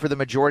MVP for the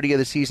majority of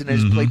the season and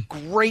has played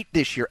great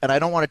this year, and I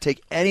don't want to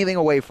take anything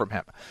away from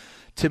him.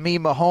 To me,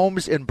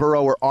 Mahomes and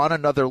Burrow are on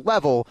another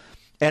level,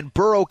 and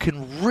Burrow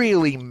can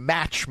really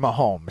match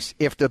Mahomes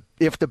if the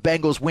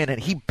Bengals win,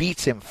 and he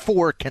beats him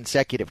 4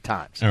 consecutive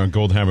times. Aaron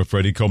Goldhammer,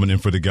 Freddie Coleman in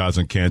for the guys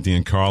on Canty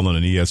and Carlin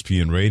on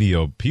ESPN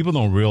Radio. People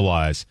don't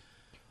realize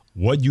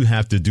what you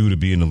have to do to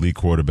be an elite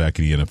quarterback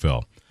in the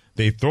NFL.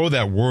 They throw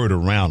that word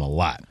around a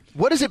lot.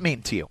 What does it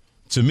mean to you?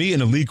 To me,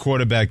 an elite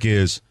quarterback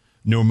is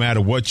no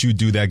matter what you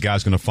do, that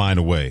guy's going to find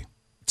a way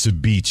to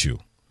beat you.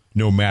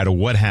 No matter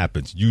what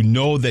happens, you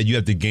know that you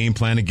have to game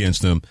plan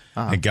against him.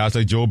 And guys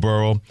like Joe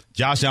Burrow,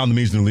 Josh Allen to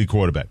me is an elite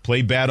quarterback.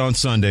 Played bad on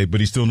Sunday, but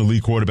he's still an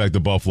elite quarterback, the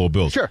Buffalo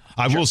Bills. Sure.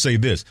 I will say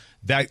this.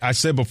 That I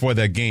said before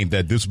that game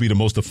that this would be the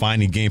most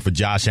defining game for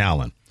Josh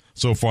Allen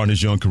so far in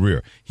his young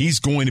career. He's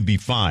going to be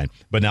fine.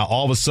 But now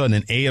all of a sudden,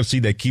 an AFC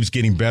that keeps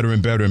getting better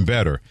and better and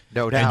better.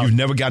 No doubt. And you've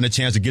never gotten a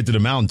chance to get to the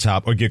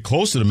mountaintop or get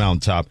close to the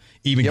mountaintop,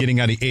 even getting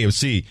out of the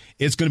AFC,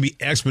 it's going to be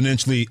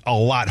exponentially a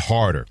lot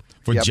harder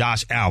for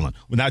Josh Allen.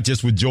 Well, not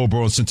just with Joe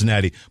Burrow in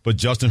Cincinnati, but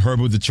Justin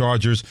Herbert with the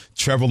Chargers,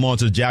 Trevor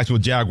Lawrence of the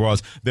Jacksonville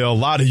Jaguars. There are a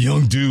lot of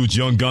young dudes,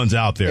 young guns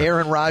out there.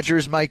 Aaron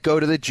Rodgers might go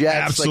to the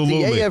Jets.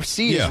 Absolutely. Like the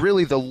AFC is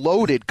really the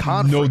loaded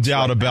conference. No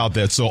doubt about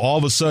that. So all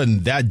of a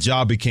sudden, that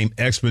job became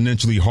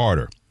exponentially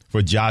harder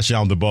for Josh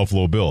Allen, the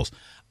Buffalo Bills.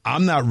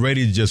 I'm not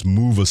ready to just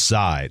move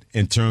aside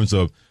in terms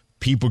of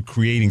people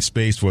creating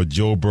space for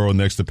Joe Burrow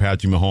next to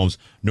Patrick Mahomes,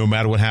 no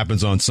matter what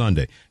happens on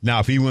Sunday. Now,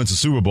 if he wins the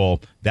Super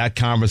Bowl, that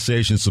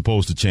conversation is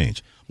supposed to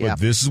change. But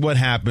this is what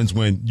happens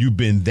when you've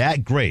been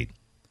that great,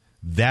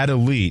 that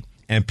elite,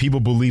 and people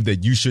believe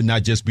that you should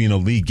not just be an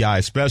elite guy,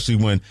 especially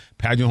when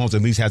Patrick Mahomes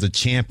at least has a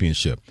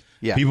championship.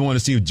 Yeah. People want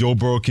to see if Joe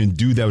Burrow can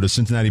do that with the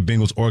Cincinnati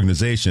Bengals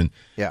organization.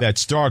 Yeah. That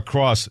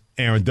star-cross,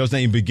 Aaron, doesn't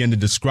even begin to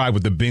describe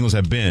what the Bengals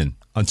have been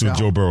until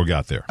Joe Burrow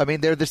got there. I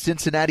mean, they're the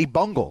Cincinnati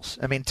Bungles.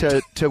 I mean,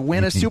 to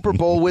win a Super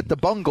Bowl with the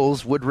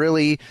Bungles would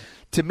really,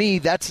 to me,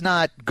 that's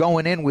not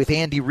going in with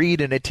Andy Reid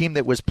and a team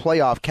that was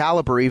playoff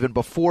caliber even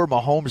before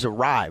Mahomes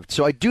arrived.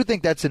 So I do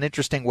think that's an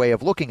interesting way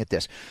of looking at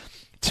this.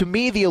 To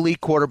me, the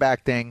elite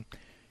quarterback thing,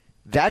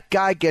 that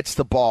guy gets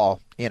the ball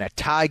in a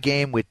tie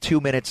game with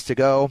 2 minutes to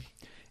go,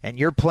 and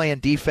you're playing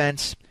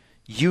defense,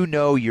 you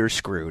know you're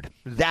screwed.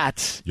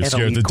 That's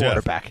an elite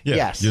quarterback. Yeah,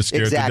 yes, you're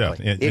scared exactly.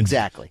 to death. And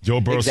exactly.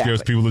 Joe Burrow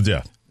scares people to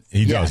death.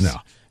 He does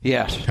now.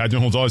 Yes.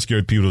 Patrick Mahomes always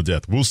scared people to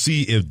death. We'll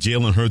see if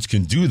Jalen Hurts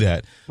can do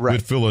that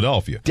with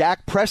Philadelphia.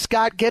 Dak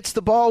Prescott gets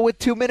the ball with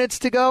 2 minutes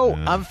to go.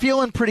 I'm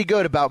feeling pretty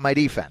good about my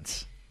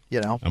defense. You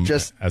know,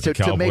 just as a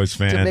Cowboys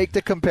fan, to make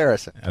the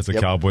comparison. As a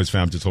Cowboys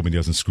fan, I'm just hoping he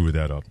doesn't screw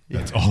that up.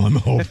 That's all I'm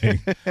hoping,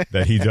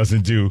 that he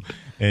doesn't do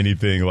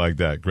anything like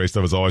that. Great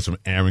stuff as always from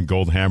Aaron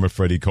Goldhammer,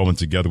 Freddie Coleman.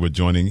 Together we're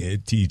joining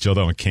each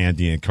other on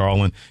Candy and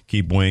Carlin.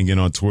 Keep weighing in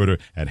on Twitter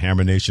at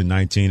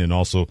HammerNation19 and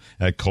also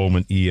at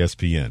Coleman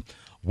ESPN.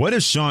 What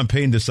if Sean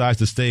Payton decides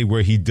to stay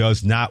where he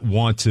does not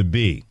want to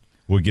be?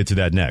 We'll get to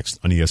that next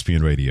on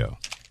ESPN Radio.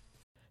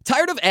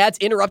 Tired of ads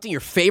interrupting your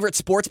favorite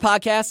sports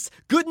podcasts?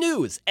 Good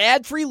news!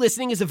 Ad-free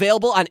listening is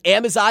available on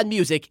Amazon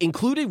Music,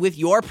 included with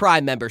your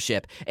Prime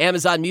membership.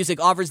 Amazon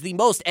Music offers the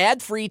most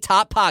ad-free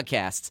top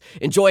podcasts.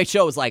 Enjoy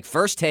shows like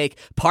First Take,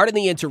 Pardon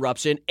the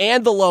Interruption,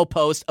 and The Low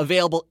Post,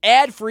 available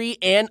ad-free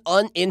and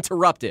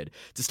uninterrupted.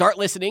 To start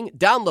listening,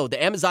 download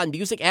the Amazon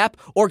Music app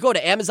or go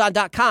to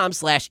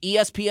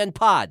Amazon.com/ESPN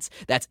Pods.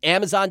 That's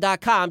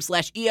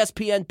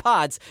Amazon.com/ESPN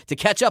Pods to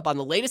catch up on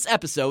the latest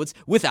episodes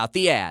without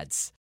the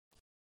ads.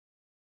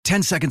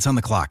 10 seconds on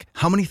the clock.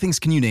 How many things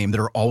can you name that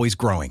are always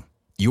growing?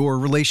 Your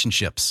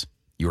relationships,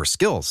 your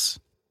skills,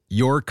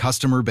 your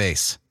customer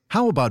base.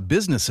 How about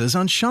businesses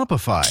on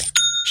Shopify?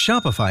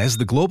 Shopify is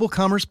the global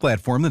commerce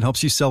platform that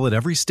helps you sell at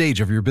every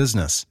stage of your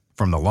business.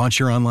 From the launch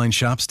your online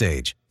shop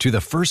stage to the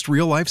first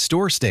real life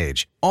store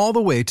stage, all the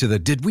way to the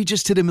did we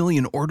just hit a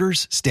million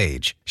orders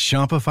stage.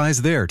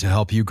 Shopify's there to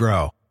help you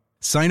grow.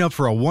 Sign up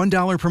for a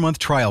 $1 per month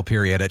trial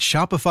period at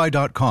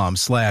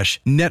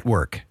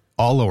shopify.com/network,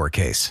 all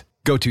lowercase.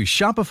 Go to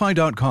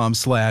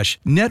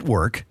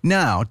shopify.com/network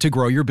now to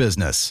grow your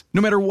business.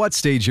 No matter what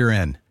stage you're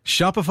in,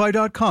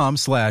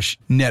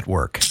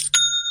 shopify.com/network.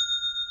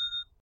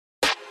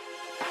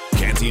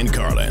 Canty and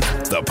Carlin,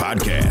 the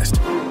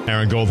podcast.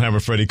 Aaron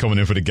Goldhammer, Freddie coming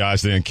in for the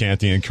guys there in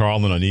Canty and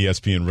Carlin on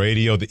ESPN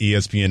Radio, the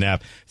ESPN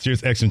app,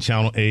 Sirius XM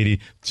Channel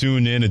 80.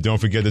 Tune in and don't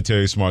forget to tell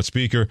your smart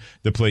speaker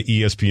to play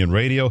ESPN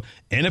Radio.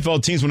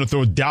 NFL teams want to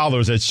throw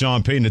dollars at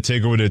Sean Payton to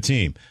take over their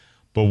team.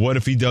 But what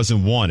if he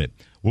doesn't want it?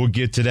 We'll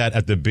get to that.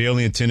 At the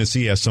Bailey in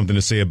Tennessee has something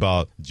to say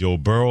about Joe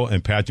Burrow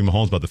and Patrick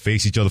Mahomes about to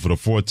face each other for the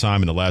 4th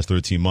time in the last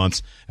 13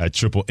 months at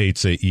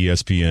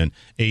 888-SAY-ESPN,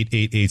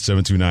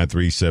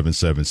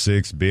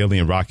 888-729-3776. Bailey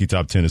in Rocky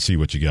Top, Tennessee,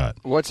 what you got?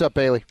 What's up,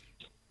 Bailey?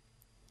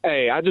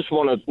 Hey, I just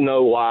want to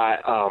know why.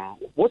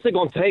 What's it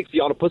going to take for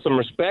y'all to put some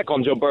respect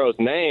on Joe Burrow's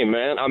name,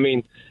 man? I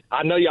mean,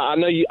 I know he's,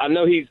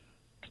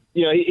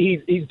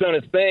 he's done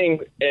his thing,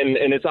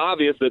 and it's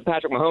obvious that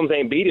Patrick Mahomes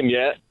ain't beat him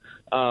yet.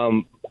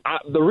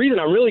 The reason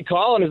I'm really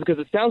calling is because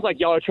it sounds like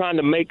y'all are trying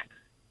to make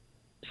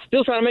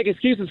still trying to make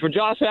excuses for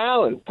Josh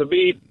Allen to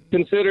be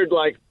considered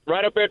like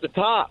right up there at the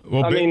top.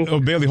 Well,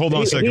 Bailey, hold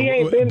on a second. He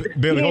ain't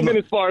been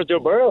as far as Joe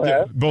Burrow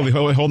has. Bailey,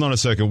 hold on a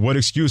second. What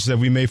excuses have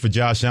we made for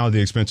Josh Allen at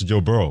the expense of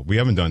Joe Burrow? We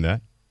haven't done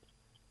that.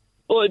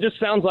 Well, it just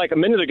sounds like a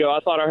minute ago I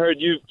thought I heard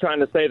you trying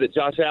to say that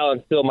Josh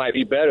Allen still might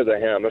be better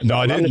than him. No,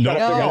 I didn't.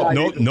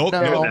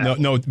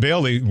 No,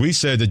 Bailey, we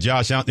said that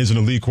Josh Allen is an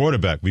elite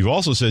quarterback. We've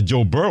also said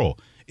Joe Burrow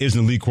is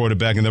an elite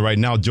quarterback, and that right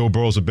now Joe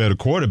Burrow's a better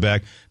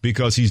quarterback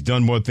because he's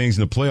done more things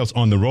in the playoffs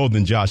on the road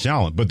than Josh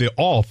Allen. But they're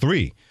all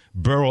three.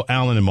 Burrow,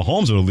 Allen, and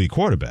Mahomes are elite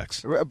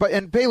quarterbacks.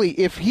 And Bailey,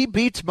 if he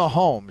beats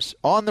Mahomes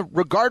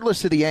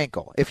regardless of the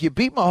ankle, if you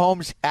beat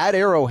Mahomes at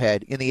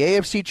Arrowhead in the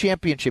AFC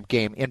Championship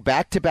game in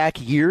back-to-back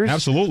years,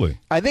 absolutely,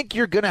 I think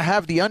you're going to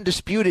have the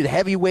undisputed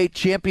heavyweight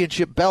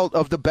championship belt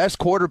of the best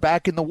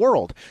quarterback in the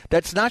world.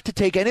 That's not to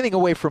take anything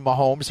away from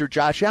Mahomes or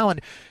Josh Allen.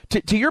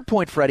 To your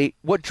point, Freddie,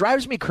 what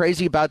drives me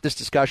crazy about this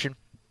discussion,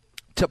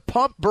 to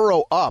pump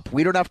Burrow up,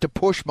 we don't have to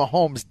push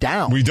Mahomes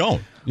down. We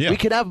don't. Yeah. We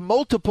can have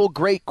multiple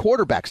great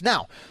quarterbacks.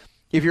 Now,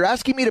 if you're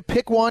asking me to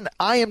pick one,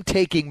 I am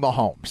taking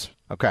Mahomes,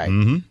 okay?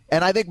 Mm-hmm.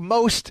 And I think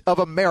most of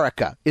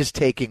America is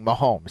taking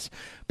Mahomes.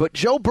 But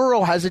Joe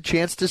Burrow has a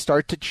chance to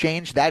start to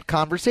change that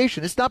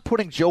conversation. It's not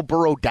putting Joe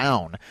Burrow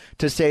down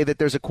to say that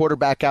there's a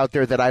quarterback out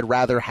there that I'd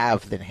rather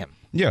have than him.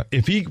 Yeah,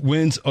 if he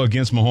wins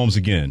against Mahomes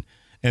again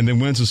and then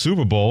wins a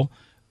Super Bowl,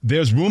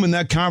 there's room in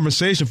that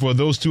conversation for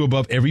those two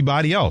above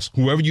everybody else.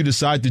 Whoever you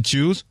decide to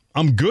choose,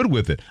 I'm good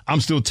with it.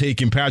 I'm still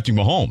taking Patrick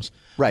Mahomes.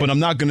 Right. But I'm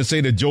not going to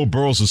say that Joe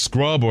Burrow's a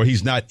scrub or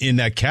he's not in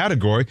that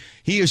category.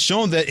 He has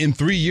shown that in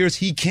 3 years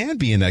he can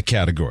be in that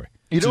category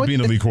to be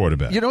an elite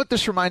quarterback. You know what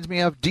this reminds me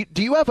of? Do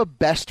you have a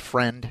best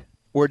friend,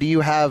 or do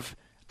you have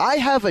 – I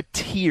have a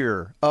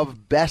tier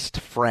of best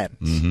friends.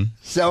 Mm-hmm.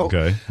 So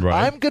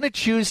I'm going to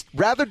choose –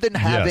 rather than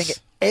having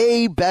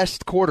a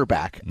best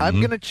quarterback, I'm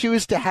going to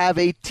choose to have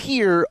a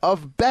tier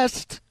of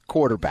best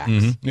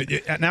quarterbacks.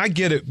 Mm-hmm. And I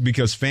get it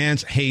because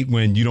fans hate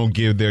when you don't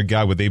give their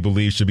guy what they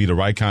believe should be the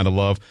right kind of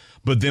love.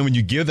 But then when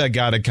you give that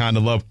guy that kind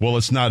of love, well,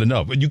 it's not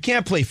enough. But you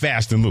can't play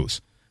fast and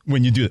loose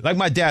when you do it. Like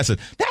my dad said,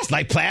 that's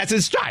like plaids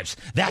and stripes.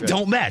 That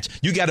don't match.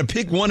 You got to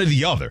pick one or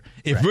the other.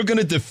 If we're going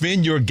to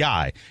defend your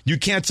guy, you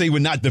can't say we're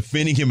not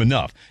defending him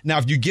enough. Now,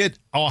 if you get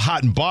all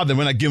hot and bothered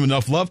when I give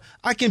enough love,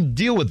 I can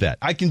deal with that.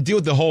 I can deal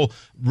with the whole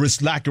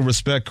lack of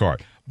respect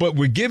card. But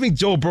we're giving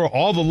Joe Burrow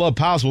all the love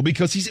possible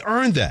because he's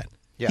earned that.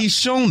 Yeah. He's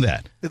shown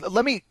that.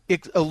 Let me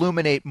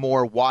illuminate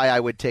more why I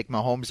would take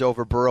Mahomes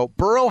over Burrow.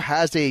 Burrow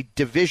has a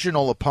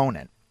divisional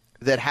opponent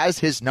that has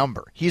his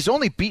number. He's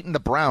only beaten the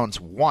Browns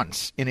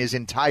once in his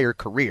entire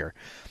career.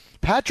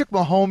 Patrick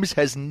Mahomes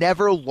has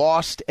never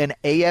lost an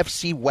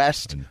AFC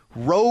West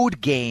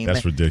road game.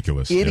 That's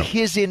ridiculous. In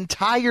his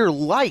entire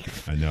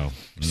life. I know.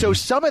 Mm-hmm. So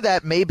some of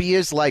that maybe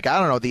is like, I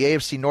don't know, the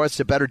AFC North's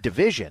a better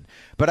division.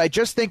 But I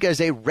just think as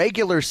a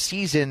regular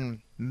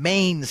season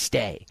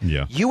mainstay,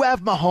 you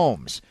have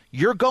Mahomes.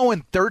 You're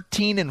going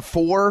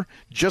 13-4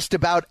 just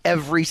about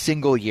every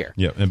single year.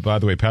 Yeah, and by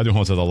the way, Patrick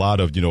Mahomes has a lot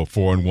of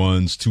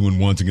 4-1s,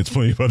 2-1s against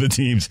plenty of other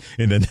teams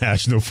in the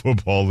National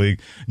Football League.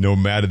 No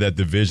matter that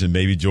division,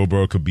 maybe Joe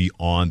Burrow could be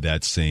on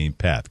that same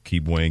path.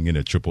 Keep weighing in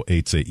at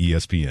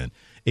 888-ESPN,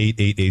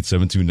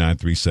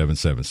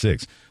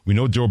 888-729-3776. We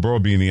know Joe Burrow will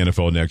be in the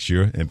NFL next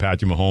year, and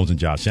Patrick Mahomes and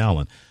Josh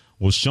Allen.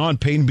 Will Sean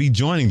Payton be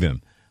joining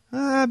them?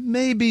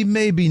 Maybe,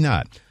 maybe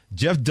not.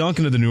 Jeff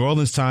Duncan of the New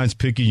Orleans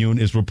Times-Picayune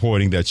is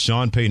reporting that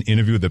Sean Payton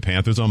interviewed the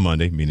Panthers on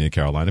Monday, meaning the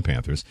Carolina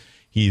Panthers.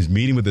 He is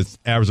meeting with the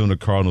Arizona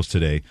Cardinals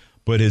today,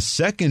 but his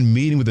second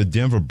meeting with the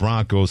Denver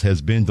Broncos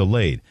has been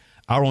delayed.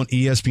 Our own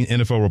ESPN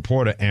NFL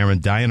reporter,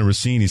 Diana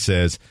Rossini,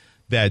 says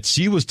that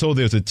she was told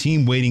there's a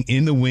team waiting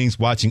in the wings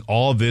watching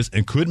all of this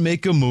and could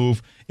make a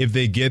move if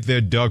they get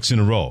their ducks in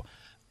a row.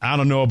 I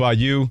don't know about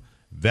you.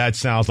 That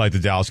sounds like the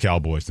Dallas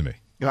Cowboys to me.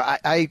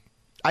 I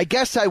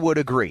guess I would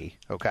agree,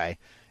 okay?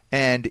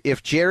 And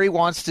if Jerry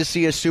wants to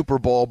see a Super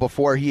Bowl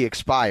before he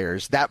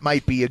expires, that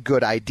might be a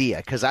good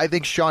idea because I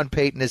think Sean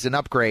Payton is an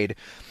upgrade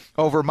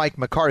over Mike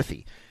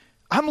McCarthy.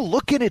 I'm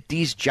looking at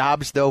these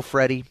jobs, though,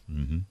 Freddie.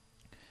 Mm-hmm.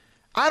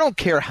 I don't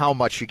care how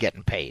much you're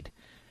getting paid.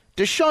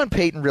 Does Sean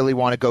Payton really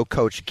want to go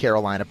coach the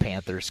Carolina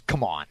Panthers?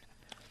 Come on.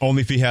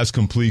 Only if he has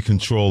complete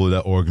control of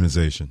that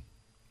organization.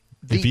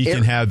 If he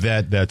can have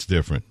that, that's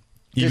different.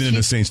 Even in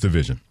the Saints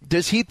division.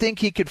 Does he think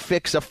he could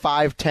fix a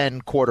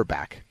 5'10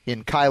 quarterback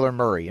in Kyler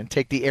Murray and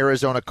take the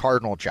Arizona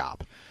Cardinal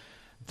job?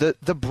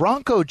 The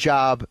Bronco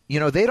job,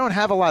 they don't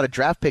have a lot of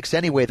draft picks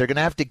anyway. They're going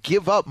to have to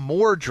give up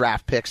more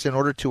draft picks in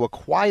order to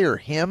acquire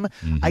him.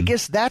 Mm-hmm. I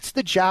guess that's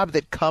the job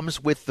that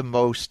comes with the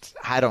most,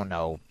 I don't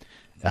know,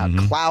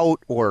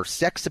 clout or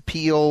sex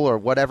appeal or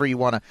whatever you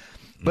want to.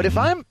 But if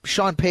I'm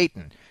Sean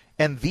Payton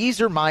and these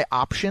are my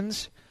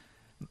options,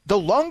 the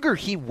longer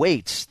he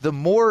waits, the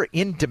more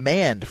in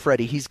demand,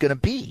 Freddie, he's going to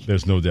be.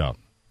 There's no doubt.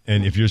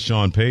 And if you're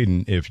Sean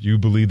Payton, if you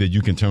believe that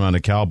you can turn around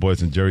the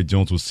Cowboys and Jerry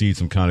Jones will cede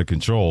some kind of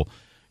control,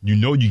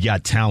 you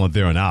got talent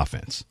there on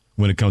offense.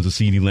 when it comes to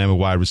CeeDee Lamb, a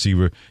wide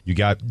receiver. You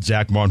got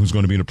Zach Martin, who's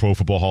going to be in the Pro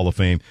Football Hall of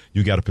Fame.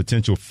 You got a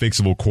potential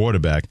fixable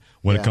quarterback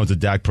when it comes to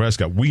Dak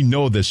Prescott. We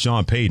know that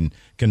Sean Payton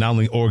can not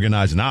only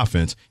organize an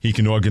offense, he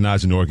can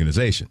organize an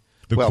organization.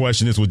 The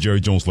question is, will Jerry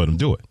Jones let him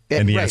do it?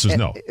 And the answer is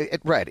no.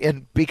 Right.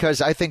 And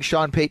because I think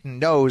Sean Payton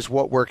knows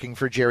what working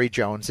for Jerry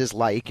Jones is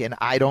like, and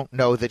I don't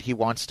know that he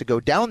wants to go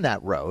down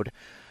that road.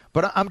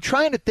 But I'm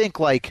trying to think,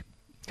 like,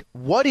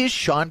 what is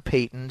Sean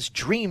Payton's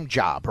dream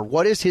job, or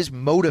what is his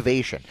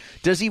motivation?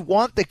 Does he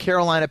want the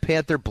Carolina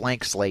Panther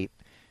blank slate?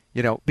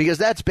 You know, because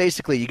that's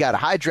basically, you got a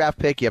high draft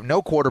pick, you have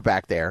no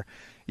quarterback there,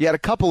 you had a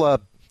couple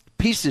of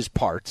pieces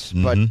parts,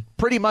 but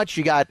pretty much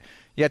you got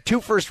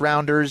 2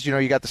 first-rounders. You know,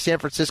 you got the San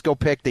Francisco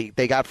pick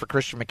they got for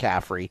Christian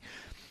McCaffrey,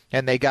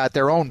 and they got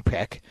their own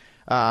pick,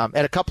 and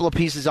a couple of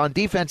pieces on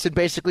defense, and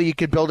basically you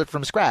could build it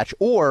from scratch.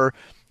 Or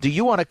do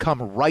you want to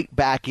come right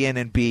back in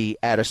and be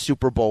at a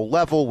Super Bowl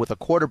level with a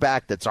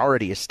quarterback that's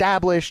already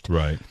established?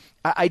 Right.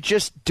 I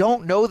just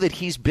don't know that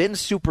he's been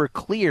super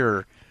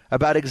clear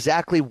about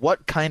exactly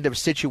what kind of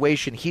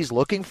situation he's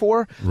looking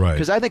for. Right.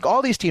 Because I think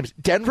all these teams,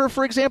 Denver,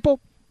 for example,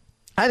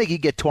 I think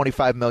he'd get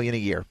 $25 million a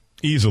year.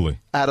 Easily.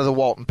 Out of the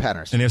Walton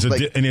Penners. And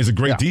he has a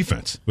great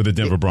defense with the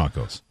Denver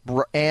Broncos.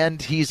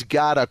 And he's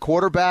got a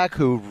quarterback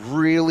who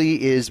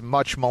really is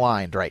much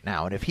maligned right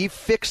now. And if he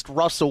fixed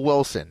Russell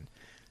Wilson,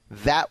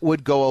 that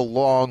would go a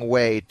long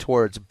way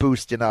towards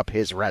boosting up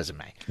his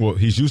resume. Well,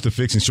 he's used to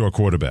fixing short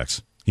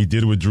quarterbacks. He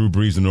did it with Drew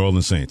Brees and the New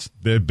Orleans Saints.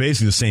 They're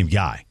basically the same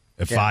guy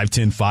at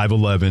 5'10",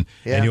 5'11",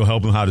 and he'll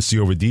help him how to see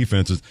over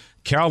defenses.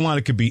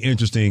 Carolina could be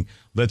interesting,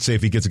 let's say,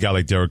 if he gets a guy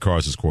like Derek Carr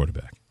as his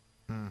quarterback.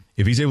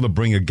 If he's able to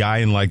bring a guy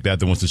in like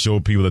that wants to show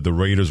people that the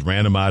Raiders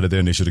ran him out of there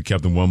and they should have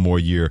kept him one more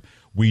year,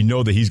 we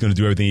know that he's going to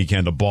do everything he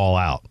can to ball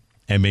out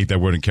and make that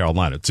work in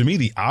Carolina. To me,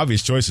 the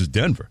obvious choice is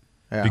Denver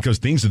because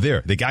things are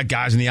there. They got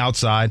guys on the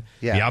outside.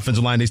 The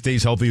offensive line, they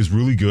stays healthy, is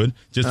really good.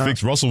 Just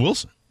fix Russell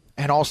Wilson.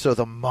 And also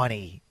the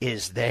money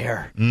is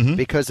there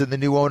because of the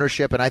new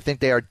ownership, and I think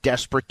they are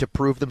desperate to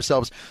prove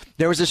themselves.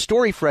 There was a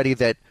story, Freddie,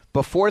 that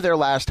before their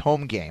last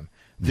home game,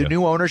 the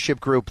new ownership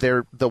group,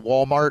 they're the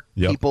Walmart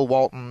people,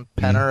 Walton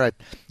Penner.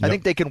 I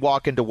think they can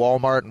walk into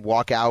Walmart and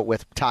walk out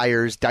with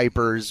tires,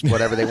 diapers,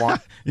 whatever they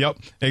want. Yep,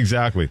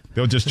 exactly.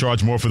 They'll just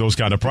charge more for those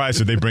kind of prices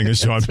if they bring in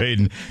Sean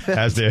Payton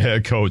as their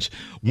head coach.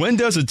 When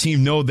does a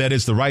team know that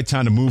it's the right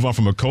time to move on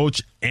from a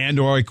coach and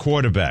or a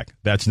quarterback?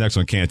 That's next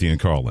on Canty and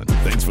Carlin.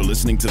 Thanks for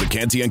listening to the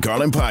Canty and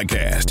Carlin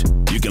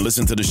podcast. You can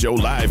listen to the show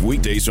live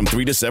weekdays from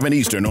 3 to 7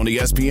 Eastern on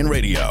ESPN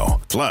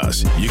Radio.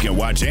 Plus, you can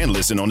watch and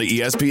listen on the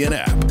ESPN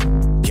app.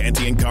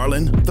 Canty and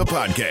Carlin, the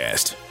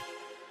podcast.